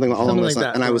 Yeah, something along those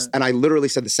like lines. that. And I literally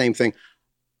said the same thing.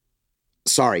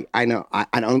 Sorry, I know,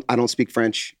 I don't speak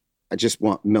French. I just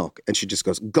want milk. And she just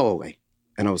goes, go away.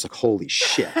 And I was like, holy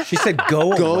shit. She said,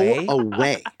 go away. Go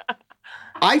away.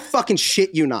 I fucking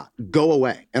shit you not. Go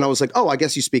away. And I was like, oh, I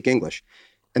guess you speak English.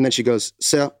 And then she goes,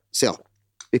 Sir,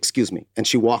 excuse me. And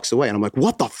she walks away. And I'm like,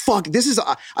 what the fuck?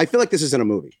 I feel like this is in a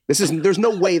movie. There's no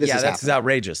way this is Yeah, that's happening.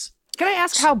 outrageous. Can I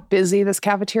ask how busy this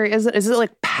cafeteria is? Is it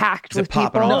like packed Is it with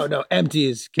popping people? off? No, empty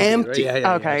is Empty. Right?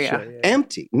 Yeah, Okay, sure, yeah.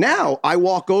 Empty. Now I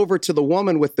walk over to the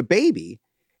woman with the baby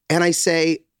and I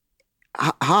say,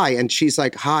 hi. And she's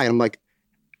like, hi. And I'm like,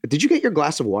 did you get your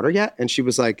glass of water yet? And she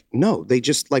was like, no, they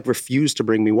just like refused to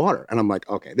bring me water. And I'm like,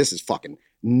 okay, this is fucking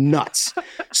nuts.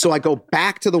 So I go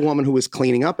back to the woman who was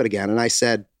cleaning up it again. And I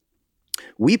said,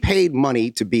 we paid money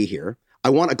to be here. I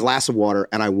want a glass of water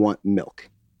and I want milk.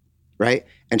 Right.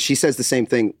 And she says the same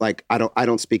thing. Like, I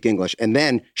don't speak English. And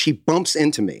then she bumps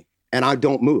into me and I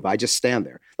don't move. I just stand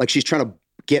there. Like she's trying to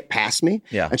get past me.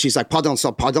 Yeah. And she's like, pardon.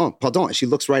 And she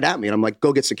looks right at me and I'm like,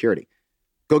 go get security.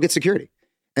 Go get security.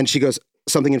 And she goes,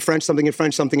 something in French.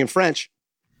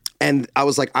 And I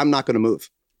was like, I'm not going to move.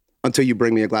 until you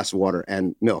bring me a glass of water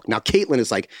and milk. Now, Caitlin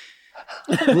is like,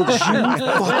 would you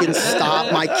fucking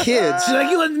stop my kids? She's like,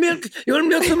 you want milk? You want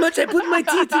milk so much? I put my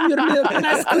teeth in your milk and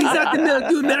I squeeze out the milk,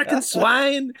 you American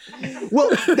swine. Well,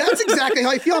 that's exactly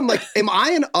how I feel. I'm like, am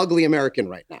I an ugly American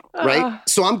right now? Right?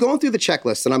 So I'm going through the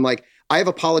checklist and I'm like, I have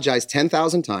apologized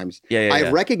 10,000 times. I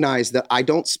have recognized that I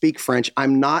don't speak French.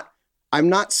 I'm not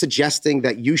suggesting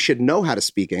that you should know how to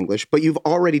speak English, but you've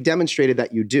already demonstrated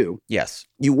that you do. Yes.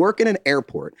 You work in an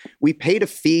airport. We paid a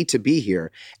fee to be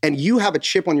here, and you have a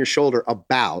chip on your shoulder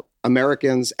about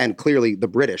Americans and clearly the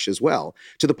British as well,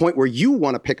 to the point where you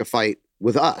want to pick a fight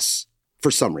with us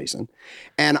for some reason.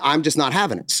 And I'm just not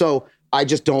having it. So I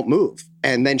just don't move.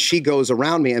 And then she goes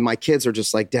around me and my kids are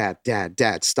just like, Dad,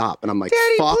 stop. And I'm like,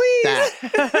 Daddy, fuck please.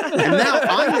 That. And now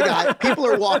I'm the guy. People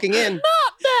are walking in.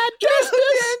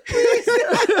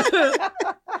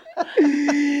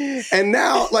 And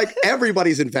now, like,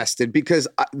 everybody's invested because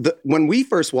when we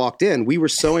first walked in, we were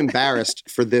so embarrassed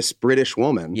for this British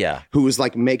woman who was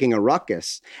like making a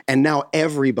ruckus. And now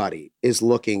everybody is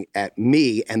looking at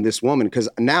me and this woman because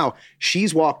now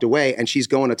she's walked away and she's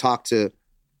going to talk to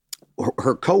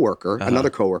her coworker, another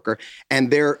coworker,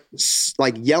 and they're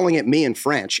like yelling at me in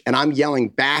French, and I'm yelling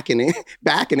back in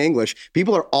English.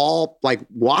 People are all like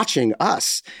watching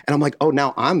us, and I'm like, oh,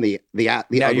 now I'm the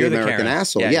ugly American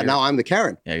asshole. Yeah, now I'm the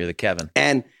Karen. Yeah, you're the Kevin.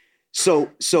 And so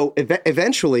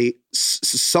eventually,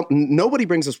 nobody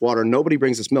brings us water, nobody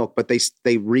brings us milk, but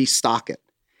they restock it.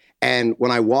 And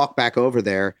when I walk back over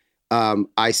there,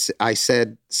 I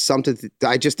said something.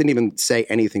 I just didn't even say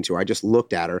anything to her. I just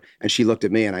looked at her, and she looked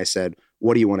at me, and I said,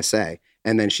 "What do you want to say?"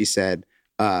 And then she said,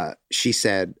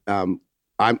 "I'm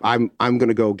going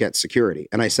to go get security."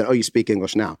 And I said, "Oh, you speak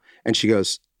English now?" And she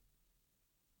goes,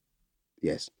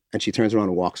 "Yes." And she turns around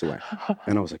and walks away.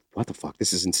 And I was like, "What the fuck?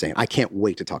 This is insane. I can't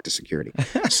wait to talk to security."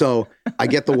 So I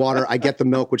get the water, I get the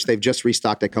milk, which they've just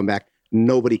restocked. I come back,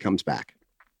 nobody comes back.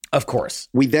 Of course.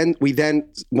 We then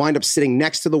wind up sitting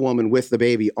next to the woman with the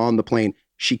baby on the plane.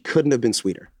 She couldn't have been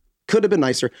sweeter. Could have been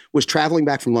nicer. Was traveling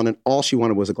back from London. All she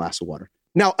wanted was a glass of water.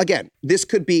 Now, again, this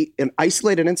could be an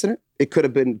isolated incident. It could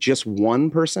have been just one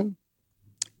person.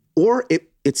 Or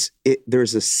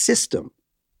there's a system.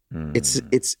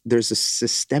 There's a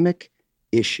systemic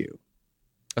issue.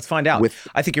 Let's find out.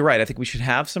 I think you're right. I think we should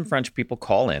have some French people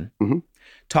call in,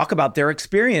 talk about their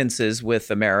experiences with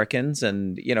Americans,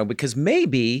 and because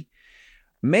maybe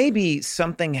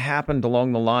something happened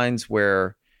along the lines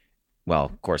where, well,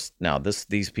 of course, now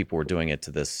these people were doing it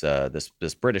to this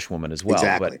British woman as well,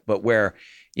 exactly. but where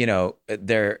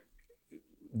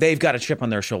they've got a chip on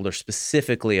their shoulder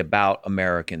specifically about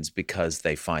Americans because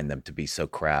they find them to be so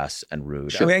crass and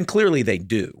rude. Sure. I mean, and clearly they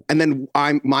do. And then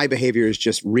my behavior is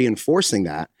just reinforcing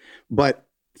that. But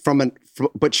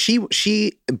she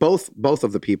both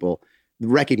of the people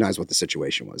recognize what the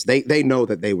situation was. They know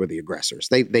that they were the aggressors.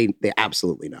 They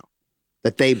absolutely know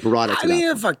that they brought it to that. I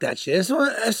mean, fuck that shit. It's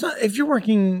not, if you're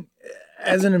working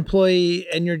as an employee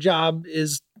and your job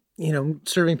is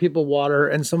serving people water,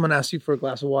 and someone asks you for a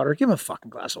glass of water, give them a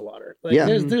fucking glass of water. Like,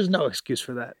 there's no excuse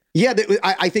for that. Yeah,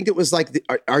 I think it was like,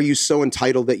 are you so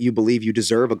entitled that you believe you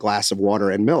deserve a glass of water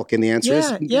and milk? And the answer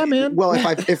is, yeah, man. Well,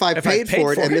 if I paid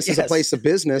for it, and this is a place of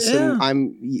business, and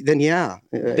then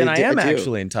I am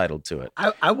actually entitled to it.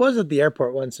 I was at the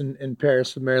airport once in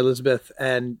Paris with Mary Elizabeth,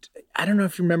 and I don't know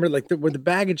if you remember, like where the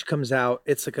baggage comes out,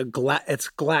 it's like it's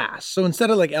glass. So instead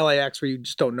of like LAX where you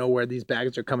just don't know where these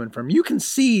bags are coming from, you can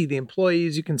see the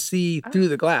employees, you can see through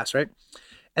the glass, right?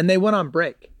 And they went on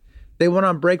break. They went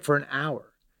on break for an hour.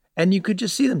 And you could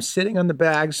just see them sitting on the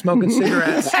bag, smoking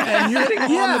cigarettes. And you're on the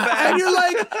bag. And you're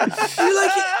like,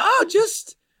 oh,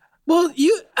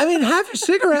 have your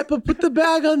cigarette, but put the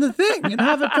bag on the thing and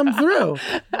have it come through.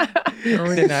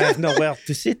 Then I have nowhere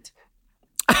to sit.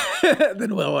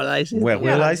 Then where will I sit? Where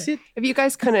will I sit? If you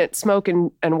guys couldn't smoke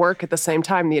and work at the same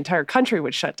time, the entire country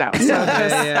would shut down. So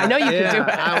I know you can do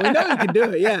it. We know you can do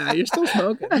it. Yeah, you're still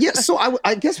smoking. Yeah, so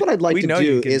I guess what I'd like to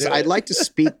do is I'd like to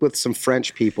speak with some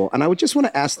French people, and I would just want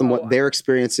to ask them what their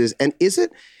experience is. And is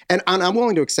it, and I'm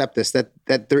willing to accept this, that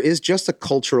there is just a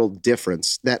cultural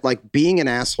difference, that like being an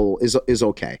asshole is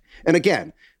okay. And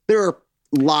again, there are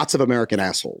lots of American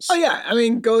assholes. Oh yeah, I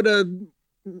mean, go to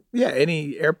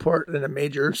any airport in a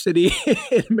major city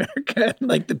in America, and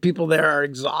like the people there are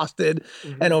exhausted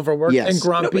and overworked and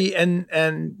grumpy, and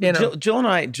Jill and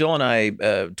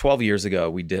I 12 years ago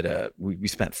we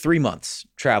spent 3 months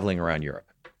traveling around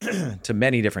Europe to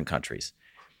many different countries,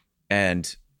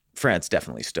 and France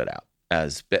definitely stood out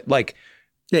as like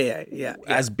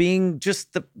as being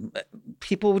just the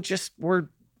people just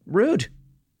were rude.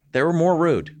 They were more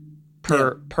rude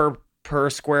per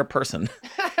square person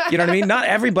You know what I mean? Not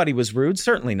everybody was rude.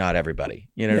 Certainly not everybody.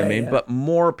 You know what I mean? But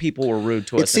more people were rude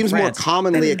to us. It seems more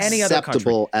commonly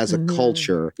acceptable as a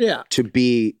culture to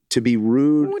be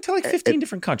rude. We went to like 15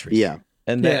 different countries. Yeah.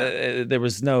 And there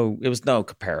was no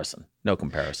comparison. No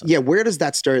comparison. Yeah, where does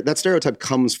that stereotype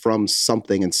comes from?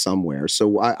 Something and somewhere.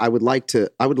 So I would like to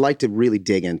really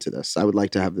dig into this. I would like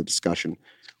to have the discussion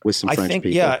with some French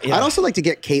people. Yeah. I'd also like to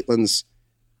get Caitlin's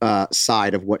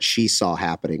side of what she saw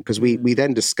happening, because we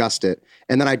then discussed it,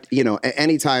 and then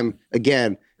anytime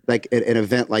again, like an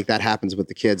event like that happens with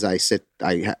the kids, I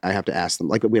have to ask them,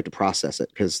 like, we have to process it,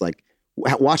 because like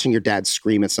watching your dad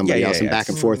scream at somebody else and back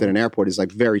and forth in an airport is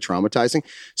like very traumatizing.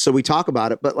 So we talk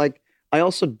about it, but like I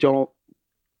also want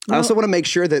to make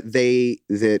sure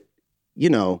that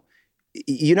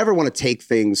you never want to take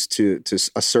things to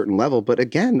a certain level, but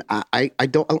again, I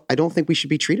don't think we should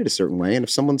be treated a certain way. And if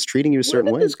someone's treating you a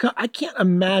certain way, I can't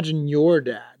imagine your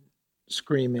dad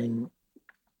screaming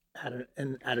at an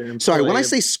employee. Sorry, when I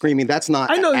say screaming, that's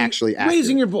not actually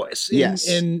raising your voice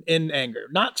in anger,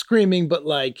 not screaming, but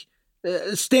like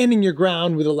standing your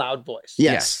ground with a loud voice.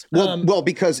 Yes. Well,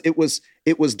 because it was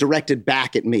directed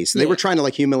back at me, so they were trying to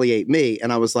like humiliate me,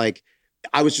 and I was like,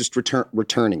 I was just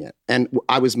returning it, and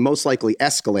I was most likely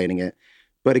escalating it.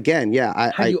 But again,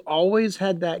 have you always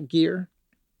had that gear?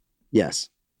 Yes.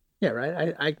 Yeah,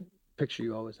 right. I picture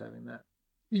you always having that.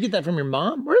 You get that from your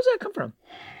mom? Where does that come from?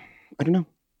 I don't know.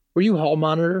 Were you hall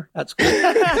monitor at school?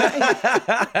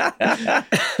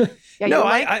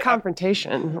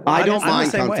 Confrontation. I don't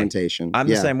mind confrontation. I'm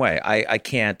the same way. I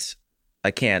can't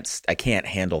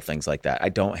handle things like that. I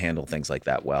don't handle things like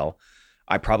that well.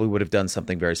 I probably would have done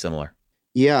something very similar.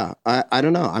 Yeah, I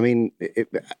don't know. I mean,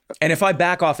 and if I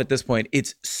back off at this point,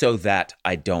 it's so that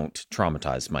I don't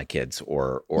traumatize my kids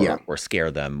or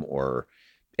scare them or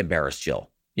embarrass Jill.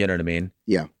 You know what I mean?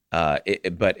 Yeah.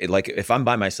 But if I'm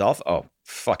by myself,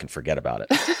 fucking forget about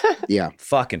it. Yeah.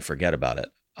 Fucking forget about it.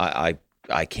 I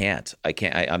can't.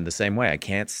 I'm the same way. I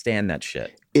can't stand that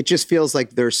shit. It just feels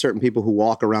like there's certain people who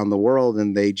walk around the world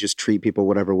and they just treat people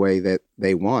whatever way that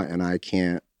they want, and I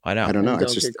can't. I know. I don't know.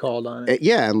 It's just get called on it.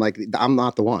 Yeah, and like I'm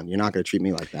not the one. You're not going to treat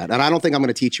me like that, and I don't think I'm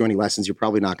going to teach you any lessons. You're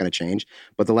probably not going to change.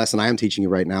 But the lesson I am teaching you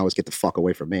right now is get the fuck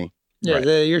away from me. Yeah,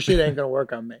 right. Your shit ain't going to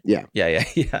work on me. Yeah.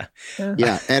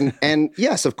 Yeah. And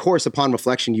yes, of course, upon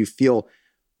reflection, you feel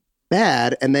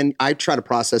bad, and then I try to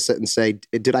process it and say,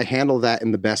 did I handle that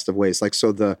in the best of ways? Like,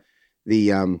 so the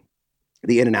in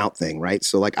and out thing, right?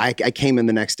 So like I came in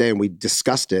the next day and we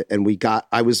discussed it, and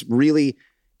I was really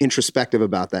introspective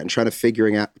about that and try to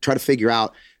figure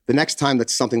out the next time that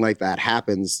something like that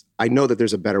happens, I know that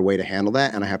there's a better way to handle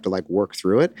that, and I have to like work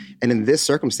through it. And in this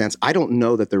circumstance, I don't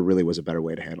know that there really was a better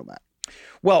way to handle that.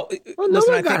 Well,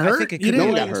 listen, I think no one got hurt.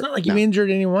 It's not like you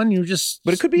injured anyone. You just,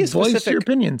 but it could be a specific your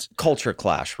opinions. Culture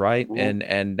clash, right? Mm-hmm.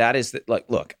 And that is like,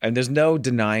 look, and there's no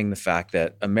denying the fact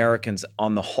that Americans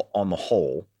on the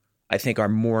whole, I think, are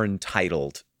more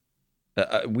entitled.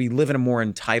 We live in a more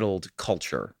entitled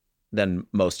culture than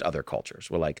most other cultures.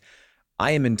 We're like,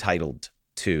 I am entitled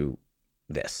to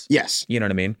this. Yes. You know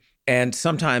what I mean? And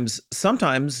sometimes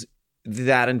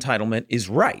that entitlement is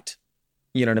right.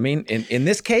 You know what I mean? In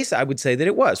this case, I would say that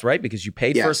it was, right? Because you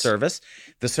paid for a service.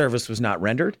 The service was not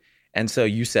rendered. And so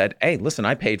you said, hey, listen,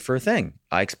 I paid for a thing.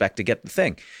 I expect to get the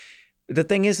thing. The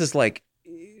thing is like,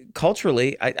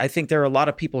 culturally, I think there are a lot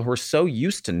of people who are so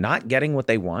used to not getting what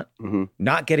they want, mm-hmm.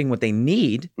 not getting what they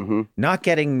need, mm-hmm.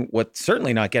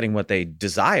 certainly not getting what they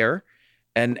desire.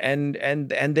 And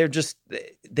they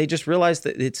just realize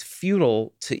that it's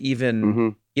futile to even, mm-hmm.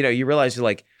 You realize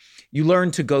you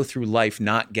learn to go through life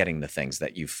not getting the things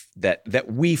that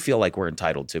we feel like we're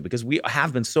entitled to, because we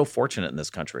have been so fortunate in this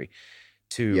country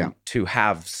to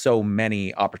have so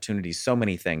many opportunities, so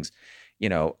many things,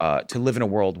 to live in a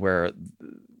world where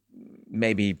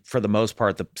maybe for the most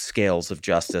part, the scales of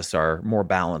justice are more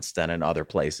balanced than in other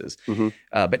places. Mm-hmm.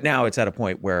 But now it's at a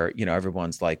point where,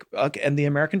 everyone's like, okay, and the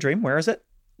American dream, where is it?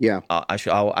 Yeah.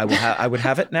 I would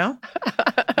have it now.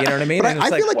 You know what I mean? But I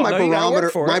feel like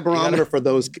my barometer for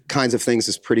those kinds of things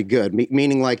is pretty good.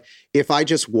 Meaning like if I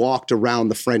just walked around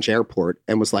the French airport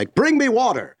and was like, bring me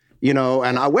water,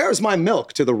 and where's my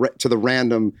milk to the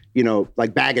random,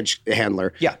 like baggage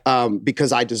handler. Yeah.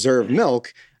 Because I deserve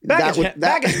milk.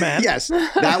 Baggage man. Yes,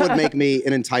 that would make me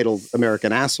an entitled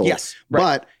American asshole. Yes,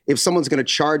 right. But if someone's going to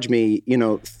charge me,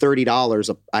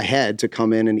 $30 a head to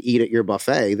come in and eat at your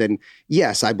buffet, then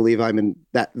yes, I believe I'm in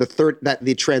that.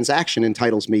 The transaction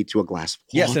entitles me to a glass of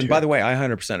water. Yes, and by the way, I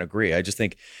 100% agree. I just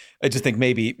think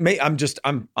maybe I'm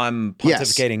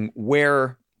pontificating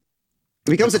where it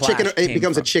becomes a chicken. It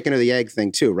becomes a chicken or the egg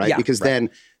thing too, right? Yeah, because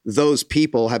then those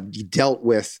people have dealt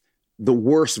with the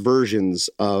worst versions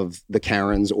of the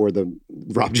Karens or the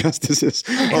Rob Justices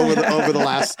over the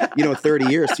last 30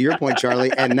 years, to your point,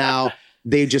 Charlie. And now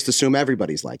they just assume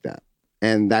everybody's like that.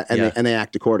 And they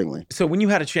act accordingly. So when you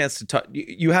had a chance to talk,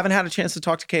 you haven't had a chance to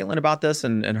talk to Caitlin about this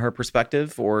and her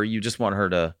perspective, or you just want her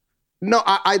to? No,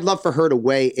 I'd love for her to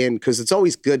weigh in, because it's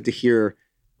always good to hear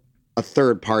a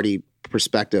third party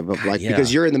perspective of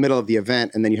because you're in the middle of the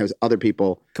event and then you have other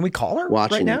people. Can we call her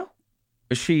watching right now?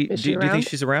 Is she do you think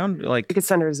she's around? Like, you could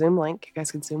send her a Zoom link. You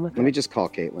guys could Zoom with her. Let me just call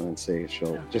Caitlin and see if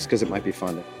she'll, just because it might be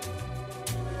fun.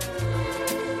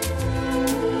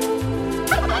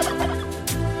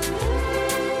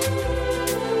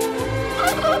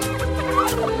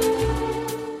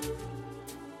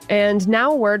 And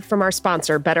now a word from our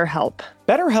sponsor, BetterHelp.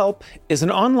 BetterHelp is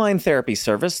an online therapy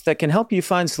service that can help you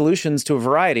find solutions to a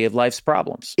variety of life's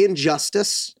problems.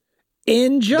 Injustice.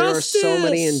 Injustice. There are so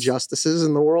many injustices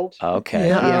in the world. Okay.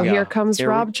 Yeah. Here comes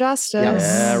Rob Justice.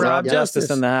 Yeah, Rob Justice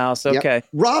in the house. Okay. Yep.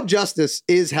 Rob Justice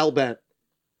is hell-bent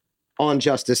on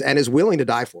justice and is willing to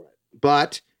die for it.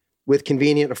 But with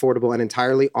convenient, affordable, and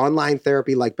entirely online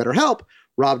therapy like BetterHelp,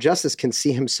 Rob Justice can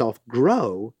see himself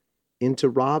grow into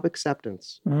Rob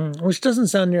acceptance. Which doesn't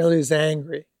sound nearly as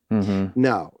angry. Mm-hmm.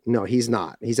 No, he's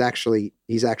not. He's actually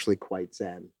quite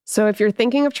zen. So if you're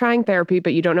thinking of trying therapy,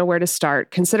 but you don't know where to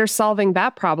start, consider solving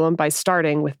that problem by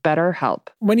starting with BetterHelp.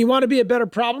 When you want to be a better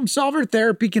problem solver,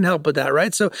 therapy can help with that,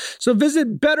 right? So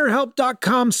visit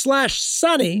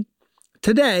betterhelp.com/sunny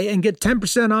today and get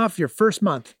 10% off your first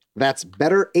month. That's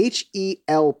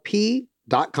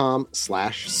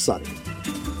betterhelp.com/sunny.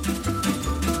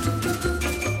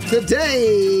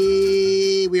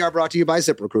 Today, we are brought to you by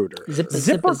ZipRecruiter.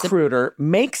 ZipRecruiter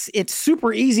makes it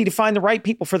super easy to find the right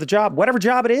people for the job, whatever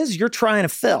job it is you're trying to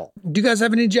fill. Do you guys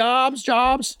have any jobs?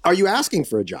 Are you asking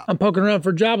for a job? I'm poking around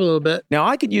for a job a little bit. Now,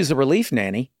 I could use a relief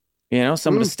nanny,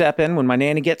 someone to step in when my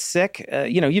nanny gets sick.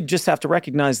 You just have to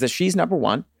recognize that she's number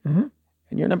one and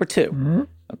you're number two.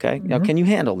 Okay. Now, can you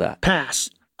handle that? Pass.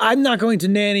 I'm not going to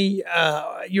nanny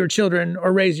your children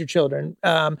or raise your children.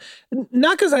 Not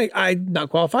because I'm not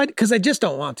qualified, because I just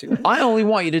don't want to. I only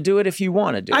want you to do it if you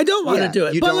want to do it. I don't want to do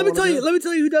it. But let me tell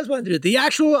you who does want to do it. The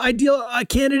actual ideal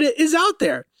candidate is out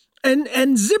there. And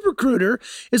ZipRecruiter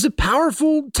is a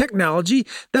powerful technology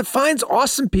that finds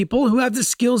awesome people who have the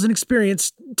skills and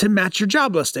experience to match your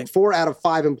job listing. 4 out of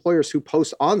 5 employers who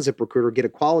post on ZipRecruiter get a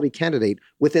quality candidate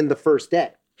within the first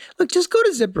day. Look, just go to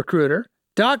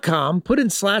ZipRecruiter.com, put in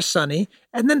 /sunny,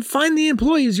 and then find the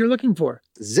employees you're looking for.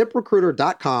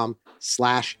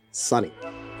 ZipRecruiter.com/sunny.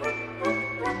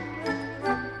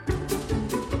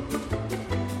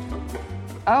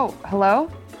 Oh,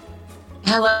 hello?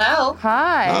 Hello.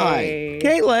 Hi.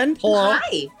 Caitlin. Hello.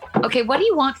 Hi. Okay, what do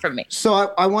you want from me?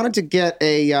 So I wanted to get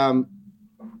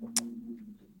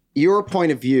your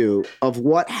point of view of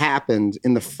what happened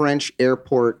in the French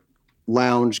airport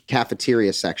lounge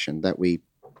cafeteria section that we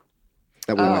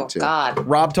went to. Oh, God.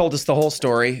 Rob told us the whole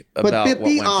story about but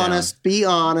be what went honest. Be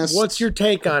honest. What's your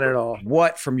take on it all?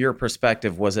 What, from your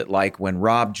perspective, was it like when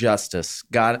Rob Justice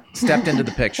stepped into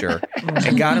the picture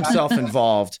and got himself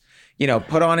involved,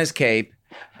 put on his cape,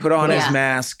 put on his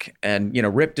mask, and,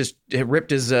 ripped his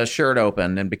shirt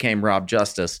open and became Rob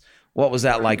Justice? What was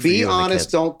that like for you? Be honest.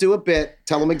 Don't do a bit.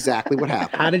 Tell them exactly what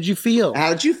happened. How did you feel? How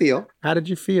did you feel? How did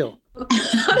I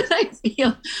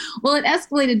feel? Well, it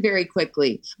escalated very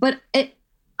quickly, but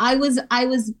I was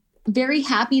very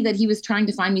happy that he was trying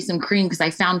to find me some cream because I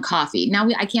found coffee. Now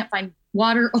I can't find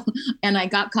water and I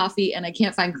got coffee and I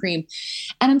can't find cream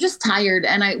and I'm just tired.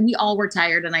 And we all were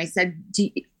tired. And I said,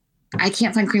 I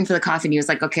can't find cream for the coffee. And he was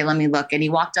like, okay, let me look. And he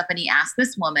walked up and he asked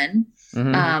this woman,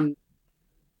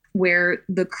 where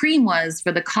the cream was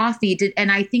for the coffee. And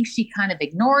I think she kind of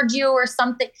ignored you or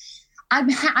something.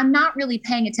 I'm not really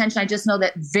paying attention. I just know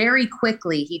that very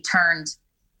quickly he turned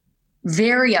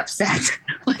very upset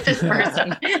with this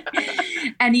person.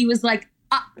 And he was like,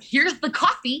 here's the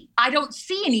coffee. I don't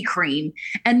see any cream.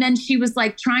 And then she was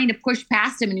like trying to push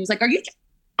past him. And he was like, are you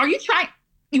trying?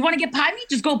 You want to get by me?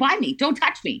 Just go by me. Don't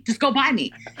touch me. Just go by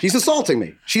me. She's assaulting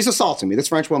me. This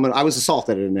French woman, I was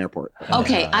assaulted at an airport.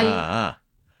 Okay.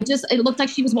 It looked like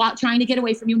she was trying to get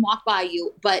away from you and walk by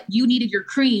you, but you needed your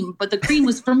cream, but the cream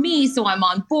was for me. So I'm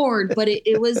on board, but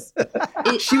it was.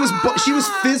 She was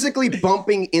physically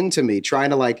bumping into me,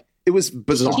 trying to it was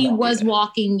bizarre. She was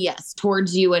walking, yes,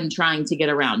 towards you and trying to get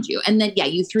around you. And then,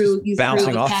 you threw the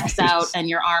packs out and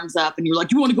your arms up and you were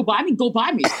like, you want to go by me? Go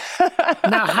by me.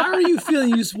 Now, how are you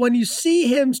feeling when you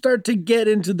see him start to get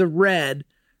into the red?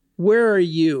 Where are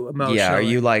you emotionally? Yeah, are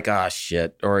you like,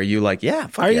 shit? Or are you like, yeah,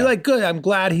 fuck Are you like, good, I'm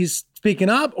glad he's speaking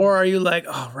up? Or are you like,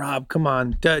 oh, Rob, come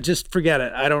on, just forget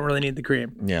it. I don't really need the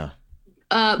cream. Yeah.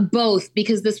 Both,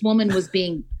 because this woman was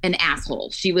being an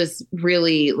asshole. She was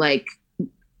really like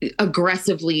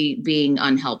aggressively being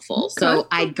unhelpful. Okay. So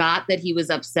I got that he was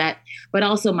upset, but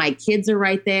also my kids are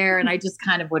right there. And I just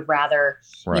kind of would rather,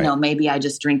 maybe I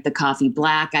just drink the coffee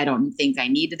black. I don't think I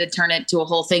needed to turn it to a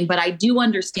whole thing, but I do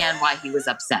understand why he was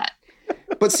upset.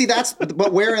 But see,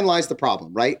 but wherein lies the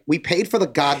problem, right? We paid for the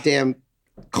goddamn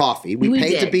coffee. We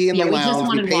paid to be in the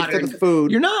lounge. We paid for the food.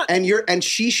 You're not. And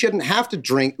she shouldn't have to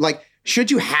drink. Like,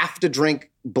 should you have to drink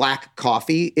black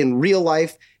coffee in real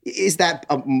life? Is that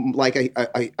like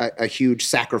a huge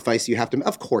sacrifice you have to make?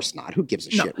 Of course not. Who gives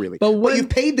a shit, really? But you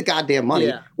paid the goddamn money.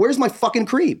 Yeah. Where's my fucking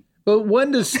cream? But when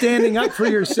does standing up for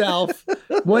yourself,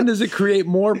 when does it create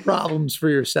more problems for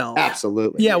yourself?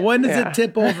 Absolutely. Yeah, when does it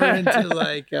tip over into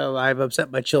like, oh, I've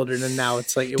upset my children and now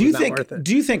it's like, it was not worth it?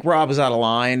 Do you think Rob was out of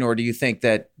line, or do you think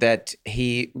that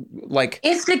he, like...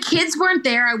 If the kids weren't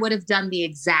there, I would have done the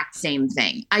exact same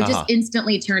thing. I just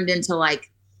instantly turned into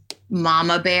like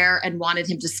mama bear and wanted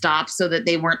him to stop so that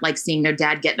they weren't like seeing their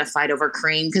dad get in a fight over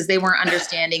cream, because they weren't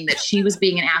understanding that she was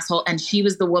being an asshole and she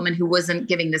was the woman who wasn't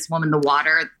giving this woman the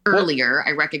water earlier.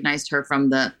 I recognized her from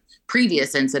the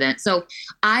previous incident. So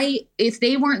if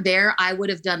they weren't there, I would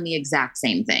have done the exact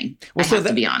same thing. Well,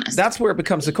 to be honest. That's where it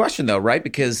becomes a question though, right?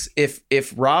 Because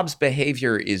if Rob's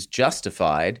behavior is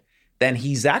justified, then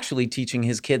he's actually teaching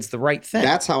his kids the right thing.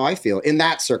 That's how I feel in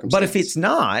that circumstance. But if it's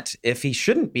not, if he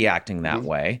shouldn't be acting that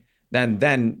way, then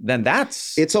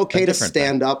that's it's okay to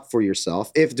stand up for yourself.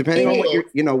 If depending on what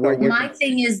you're, my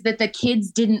thing is that the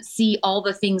kids didn't see all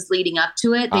the things leading up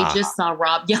to it. They just saw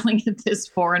Rob yelling at this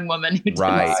foreign woman who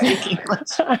didn't speak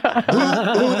English.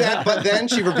 But then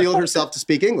she revealed herself to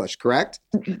speak English, correct?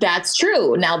 That's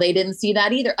true. Now they didn't see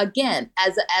that either. Again,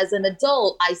 as an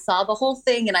adult, I saw the whole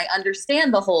thing and I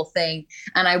understand the whole thing,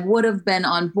 and I would have been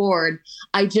on board.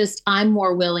 I'm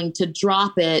more willing to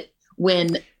drop it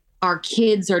when our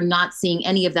kids are not seeing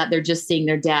any of that. They're just seeing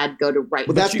their dad go to right.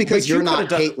 Well, that's because you're not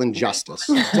Caitlin Justice.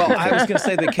 Well, I was going to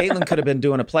say that Caitlin could have been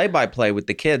doing a play-by-play with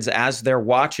the kids as they're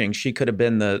watching. She could have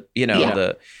been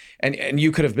and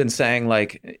you could have been saying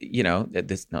like,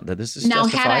 this is now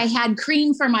justified. Had I had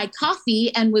cream for my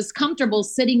coffee and was comfortable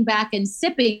sitting back and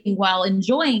sipping while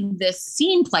enjoying this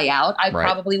scene play out, I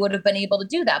probably would have been able to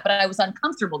do that. But I was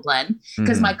uncomfortable, Glenn,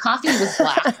 because my coffee was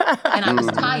black and I was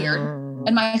tired.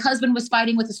 And my husband was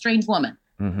fighting with a strange woman.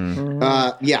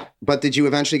 Yeah. But did you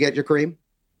eventually get your cream?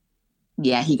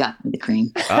 Yeah, he got me the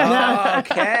cream. Oh,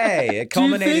 okay. It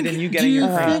culminated in you getting your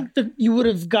cream. Do you think that you would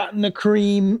have gotten the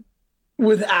cream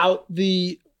without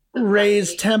the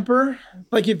raised temper?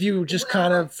 Like if you just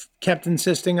kind of kept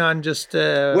insisting on just...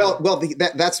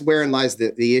 that's wherein lies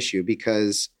the issue,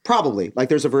 because probably, like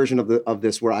there's a version of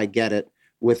this where I get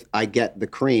the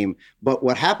cream. But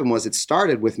what happened was it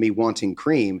started with me wanting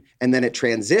cream, and then it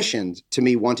transitioned to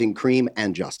me wanting cream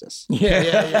and justice.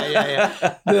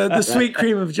 Yeah. The sweet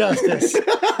cream of justice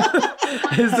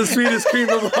is the sweetest cream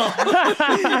of all.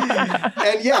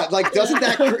 And like doesn't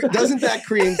that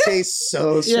cream taste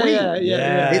so sweet?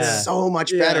 Yeah. It's so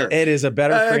much better. It is a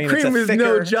better cream. Cream with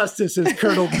no justice is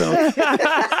curdled milk.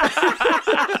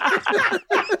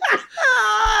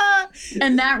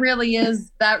 And that really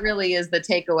is the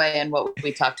takeaway and what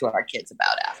we talk to our kids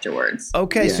about afterwards.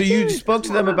 Okay, so you spoke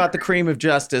to them about the cream of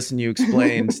justice and you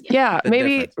explained.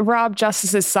 Maybe difference. Rob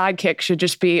Justice's sidekick should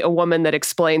just be a woman that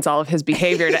explains all of his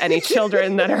behavior to any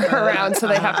children that are around so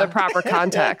they have the proper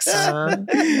context.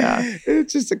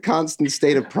 It's just a constant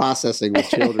state of processing with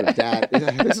children. Dad,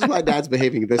 this is why Dad's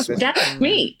behaving this way. That's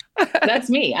me. That's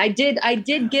me. I did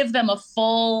give them a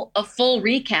full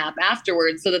recap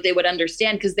afterwards so that they would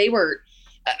understand, because they were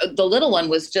the little one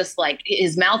was just like,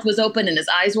 his mouth was open and his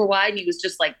eyes were wide and he was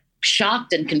just like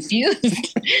shocked and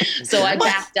confused. So I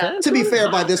backed up. To be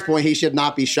fair, by this point, he should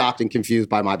not be shocked and confused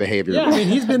by my behavior. Yeah, I mean,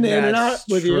 he's been in and out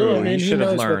with you. I mean, he should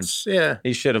have learned.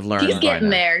 He should have learned. He's getting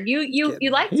there. You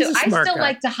like to. I still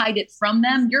like to hide it from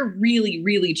them. You're really,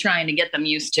 really trying to get them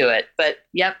used to it. But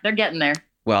yep, they're getting there.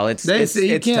 Well, you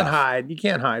can't tough. hide. You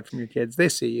can't hide from your kids. They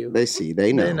see you. They see.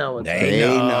 They know. They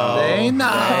know. They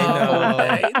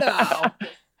know.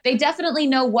 They definitely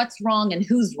know what's wrong and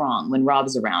who's wrong when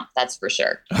Rob's around. That's for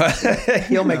sure.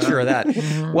 He'll make sure of that.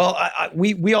 Well,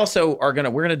 we also we're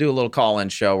gonna do a little call-in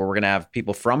show where we're gonna have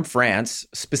people from France,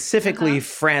 specifically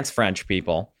French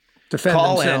people.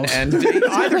 Call themselves. In and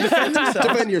either defend themselves.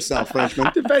 Defend yourself, Frenchman.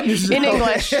 Defend yourself.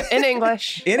 In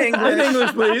English,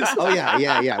 please. Oh,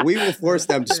 yeah. We will force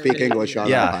them to speak English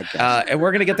on our podcast. And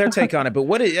we're going to get their take on it.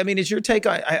 But is your take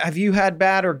on, have you had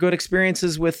bad or good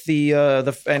experiences with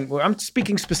and I'm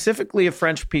speaking specifically of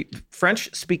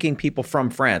French-speaking people from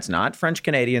France, not French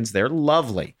Canadians. They're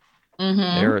lovely.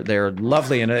 Mhm. They're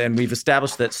lovely, and we've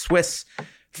established that Swiss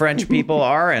French people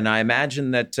are, and I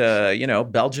imagine that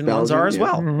Belgian ones are as yeah.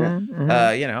 well.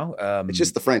 Mhm. It's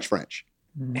just the French.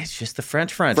 It's just the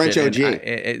French. French And OG.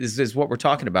 is what we're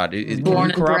talking about. Can you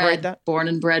Born and corroborate bred. that? Born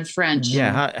and bred French.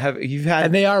 Yeah, have you've had?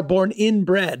 And they are born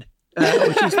inbred,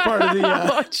 which is part of the,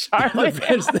 Oh, Charlie. the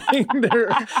French thing.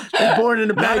 They're born in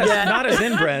a baguette. not as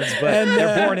inbreds, but And,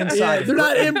 they're born inside. Yeah, they're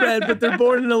not inbred, but they're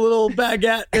born in a little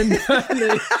baguette, and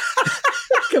they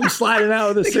come sliding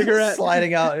out with a cigarette.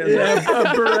 sliding out. Yeah,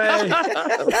 a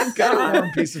beret. Got a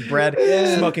warm piece of bread,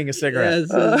 Yeah. smoking a cigarette.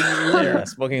 Yeah,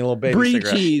 Smoking a little baby brie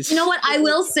cigarette. cheese. You know what? I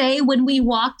will say when we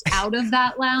walked out of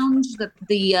that lounge,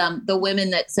 the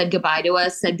women that said goodbye to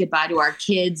us said goodbye to our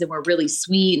kids and were really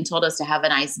sweet and told us to have a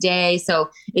nice day. So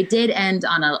it did end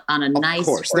on a nice. Of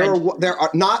course, friend- there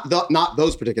are not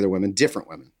those particular women, different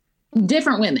women.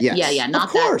 different women. Yes. Yeah. Of Not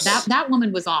course. that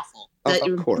woman was awful. Of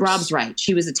course. Rob's right.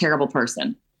 She was a terrible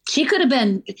person. She could have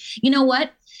been. You know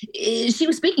what? She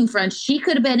was speaking French. She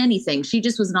could have been anything. She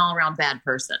just was an all around bad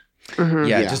person. Mhm.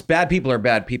 Yeah, Yeah. just bad people are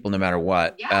bad people no matter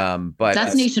what. Yeah. But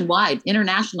That's nationwide,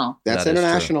 international. That's That is true.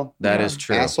 international. That is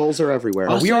true. Assholes are everywhere.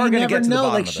 Well, Also, we are you gonna never get to the know.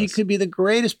 bottom Like of she this. could be the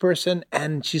greatest person,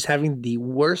 and she's having the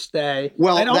worst day.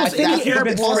 Well, and that's, almost that's, any air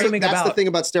been before- screaming that's the about- thing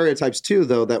about stereotypes too,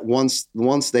 though, that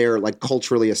once they're like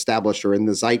culturally established or in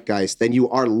the zeitgeist, then you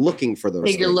are looking for those.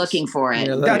 That you're things. looking for it.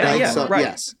 You're That- looking- yeah, So, right.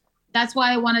 Yes, That's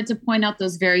why I wanted to point out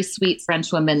those very sweet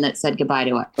French women that said goodbye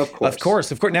to us. of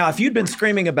course. Of course. Now, if you'd been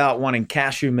screaming about wanting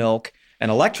cashew milk and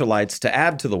electrolytes to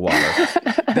add to the water,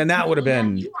 then that would have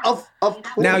been. Of course.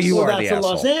 Now you Well, are that's the a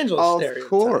Los asshole. Angeles Of stereotype.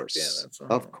 course. Yeah, that's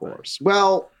Of course.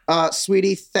 Well,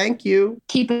 sweetie, thank you.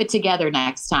 Keep it together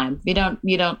next time. You don't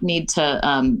need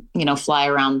to fly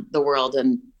around the world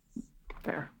and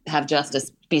have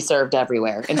justice be served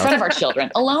everywhere in front of our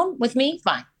children. Alone with me,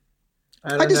 fine.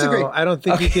 I disagree. Know. I don't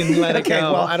think he can let it Okay,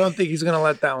 go. well- I don't think he's going to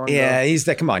let that one Yeah, go. he's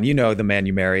the. Come on, you know the man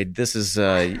you married. This is. You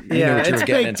know Yeah, what you it's were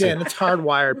getting baked into. in. It's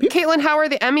hardwired. People, Caitlin, how are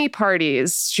the Emmy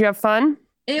parties? Did you have fun?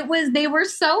 They were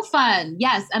so fun.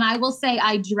 Yes. And I will say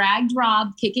I dragged Rob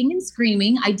kicking and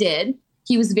screaming. I did.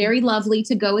 He was very lovely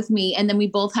to go with me. And then we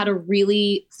both had a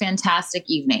really fantastic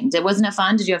evening. Wasn't it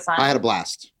fun? Did you have fun? I had a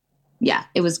blast. Yeah,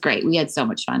 it was great. We had so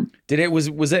much fun.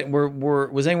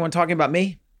 Was anyone talking about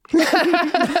me?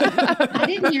 I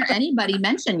didn't hear anybody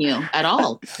mention you at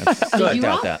all. I you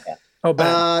doubt all? that. oh,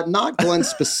 bad. Not Glenn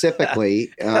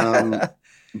specifically,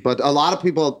 but a lot of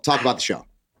people talk about the show.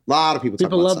 A lot of people talk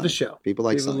People about love Sunny. the show. People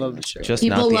like People Sunny. love the show. Just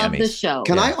People not the love Emmys. the show.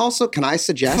 Can I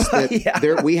suggest that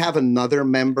Yeah. we have another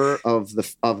member of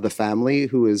the family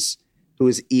who is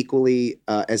equally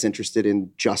as interested in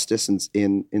justice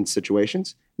in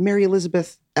situations? Mary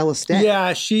Elizabeth Ellis Day.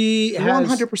 Yeah, she has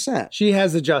 100%. She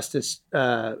has the justice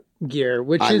gear,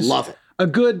 which I is love it. a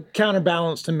good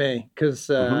counterbalance to me because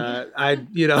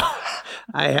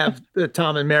I have the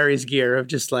Tom and Mary's gear of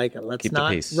just like let's Keep the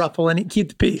not peace. ruffle any, keep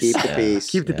the peace, Keep the peace.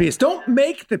 keep the peace. Don't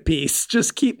make the peace.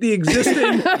 Just keep the existing,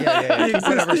 Yeah. the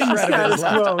Whatever existing shred of it is status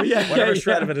left. quo. Yeah, Whatever yeah,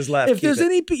 shred yeah. of it is left. If keep there's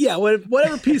it. any,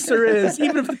 whatever piece there is,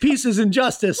 even if the piece is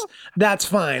injustice, that's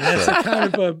fine. That's a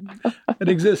kind of an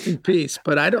existing piece.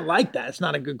 But I don't like that. It's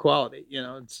not a good quality.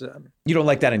 It's You don't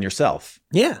like that in yourself.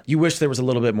 yeah. You wish there was a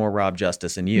little bit more Rob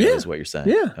Justice in you, Yeah. is what you're saying.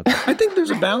 Yeah, Okay. I think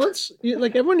there's a balance.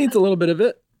 Like everyone needs a little bit of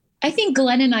it. I think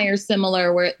Glenn and I are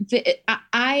similar where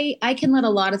I can let a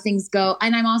lot of things go.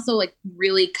 And I'm also like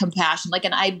really compassionate.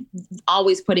 And I'm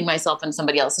always putting myself in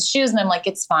somebody else's shoes. And I'm like,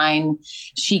 it's fine.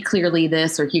 She clearly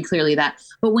this or he clearly that.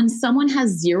 But when someone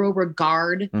has zero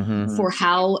regard Mhm. for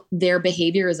how their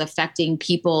behavior is affecting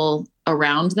people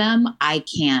around them, I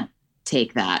can't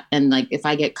take that. And like, if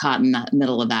I get caught in the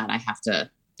middle of that, I have to.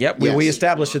 Yep, Yes. we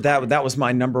established that was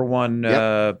my number one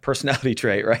personality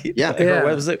trait, right? Yeah. Yeah.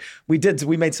 What was it? We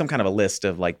made some kind of a list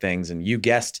of like things, and you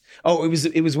guessed. Oh,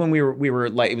 it was when we were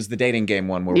like it was the dating game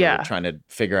one where we Yeah. were trying to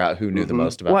figure out who knew the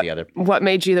most about What, the other. what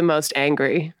made you the most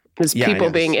angry? Is Yeah, people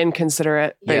yes. being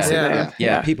inconsiderate, Yeah. basically.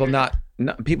 Yeah, people not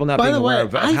being By the aware way,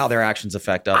 of how their actions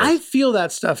affect others. I feel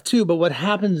that stuff too, but what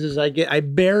happens is I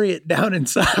bury it down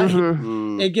inside.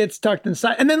 Mhm. It gets tucked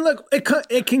inside, and then look,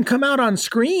 it can come out on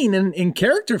screen in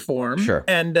character form. Sure.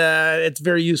 and it's a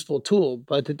very useful tool,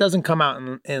 but it doesn't come out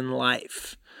in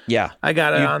life. Yeah, I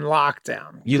got it You- on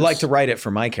lockdown. you like to write it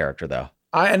for my character though.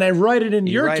 I write it into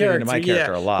You your write it character. into my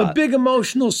character yeah. a lot. The big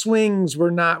emotional swings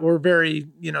were very,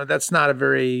 that's not a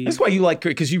very. That's why you like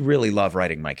because you really love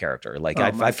writing my character. Like Oh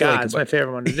I my feel God, like it's my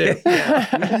favorite one to do. Yeah.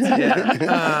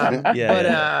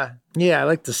 Yeah, I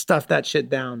like to stuff that shit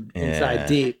down inside Yeah.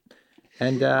 deep.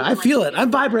 And I feel it.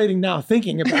 I'm vibrating now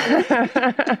thinking about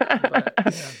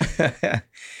it.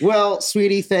 Well,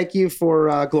 sweetie, thank you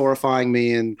for glorifying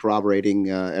me and corroborating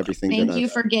everything. Thank you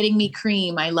for getting me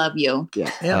cream. I love you.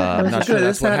 Yeah. I'm not sure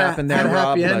that's what happened there,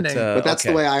 Rob. But that's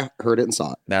the way I heard it and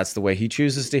saw it. That's the way he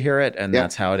chooses to hear it, and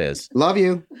that's how it is. Love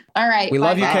you. All right. We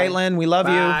love you, bye. Caitlin. We love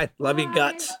Bye. Love you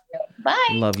guts. Bye.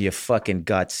 you. Love you fucking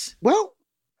guts. Well,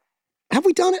 have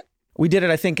we done it? We did it.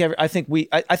 I think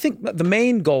the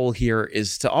main goal here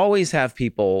is to always have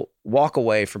people walk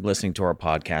away from listening to our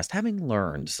podcast having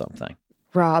learned something.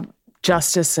 Rob,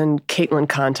 justice and Caitlin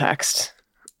context.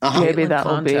 Uh-huh. Maybe Caitlin that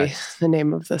will be context. the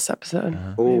name of this episode.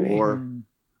 Or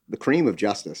the cream of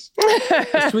justice.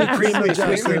 The sweet cream of Sweet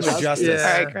justice. cream of justice.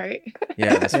 Yeah. All right, great.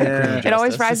 Yeah, the sweet cream of justice. It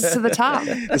always rises to the top.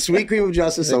 The sweet cream of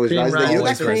justice The always cream rises. You know that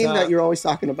rises to the cream top. that you're always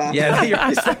talking about? Yeah, you're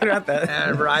always talking about that.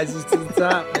 And it rises to the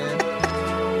top, man.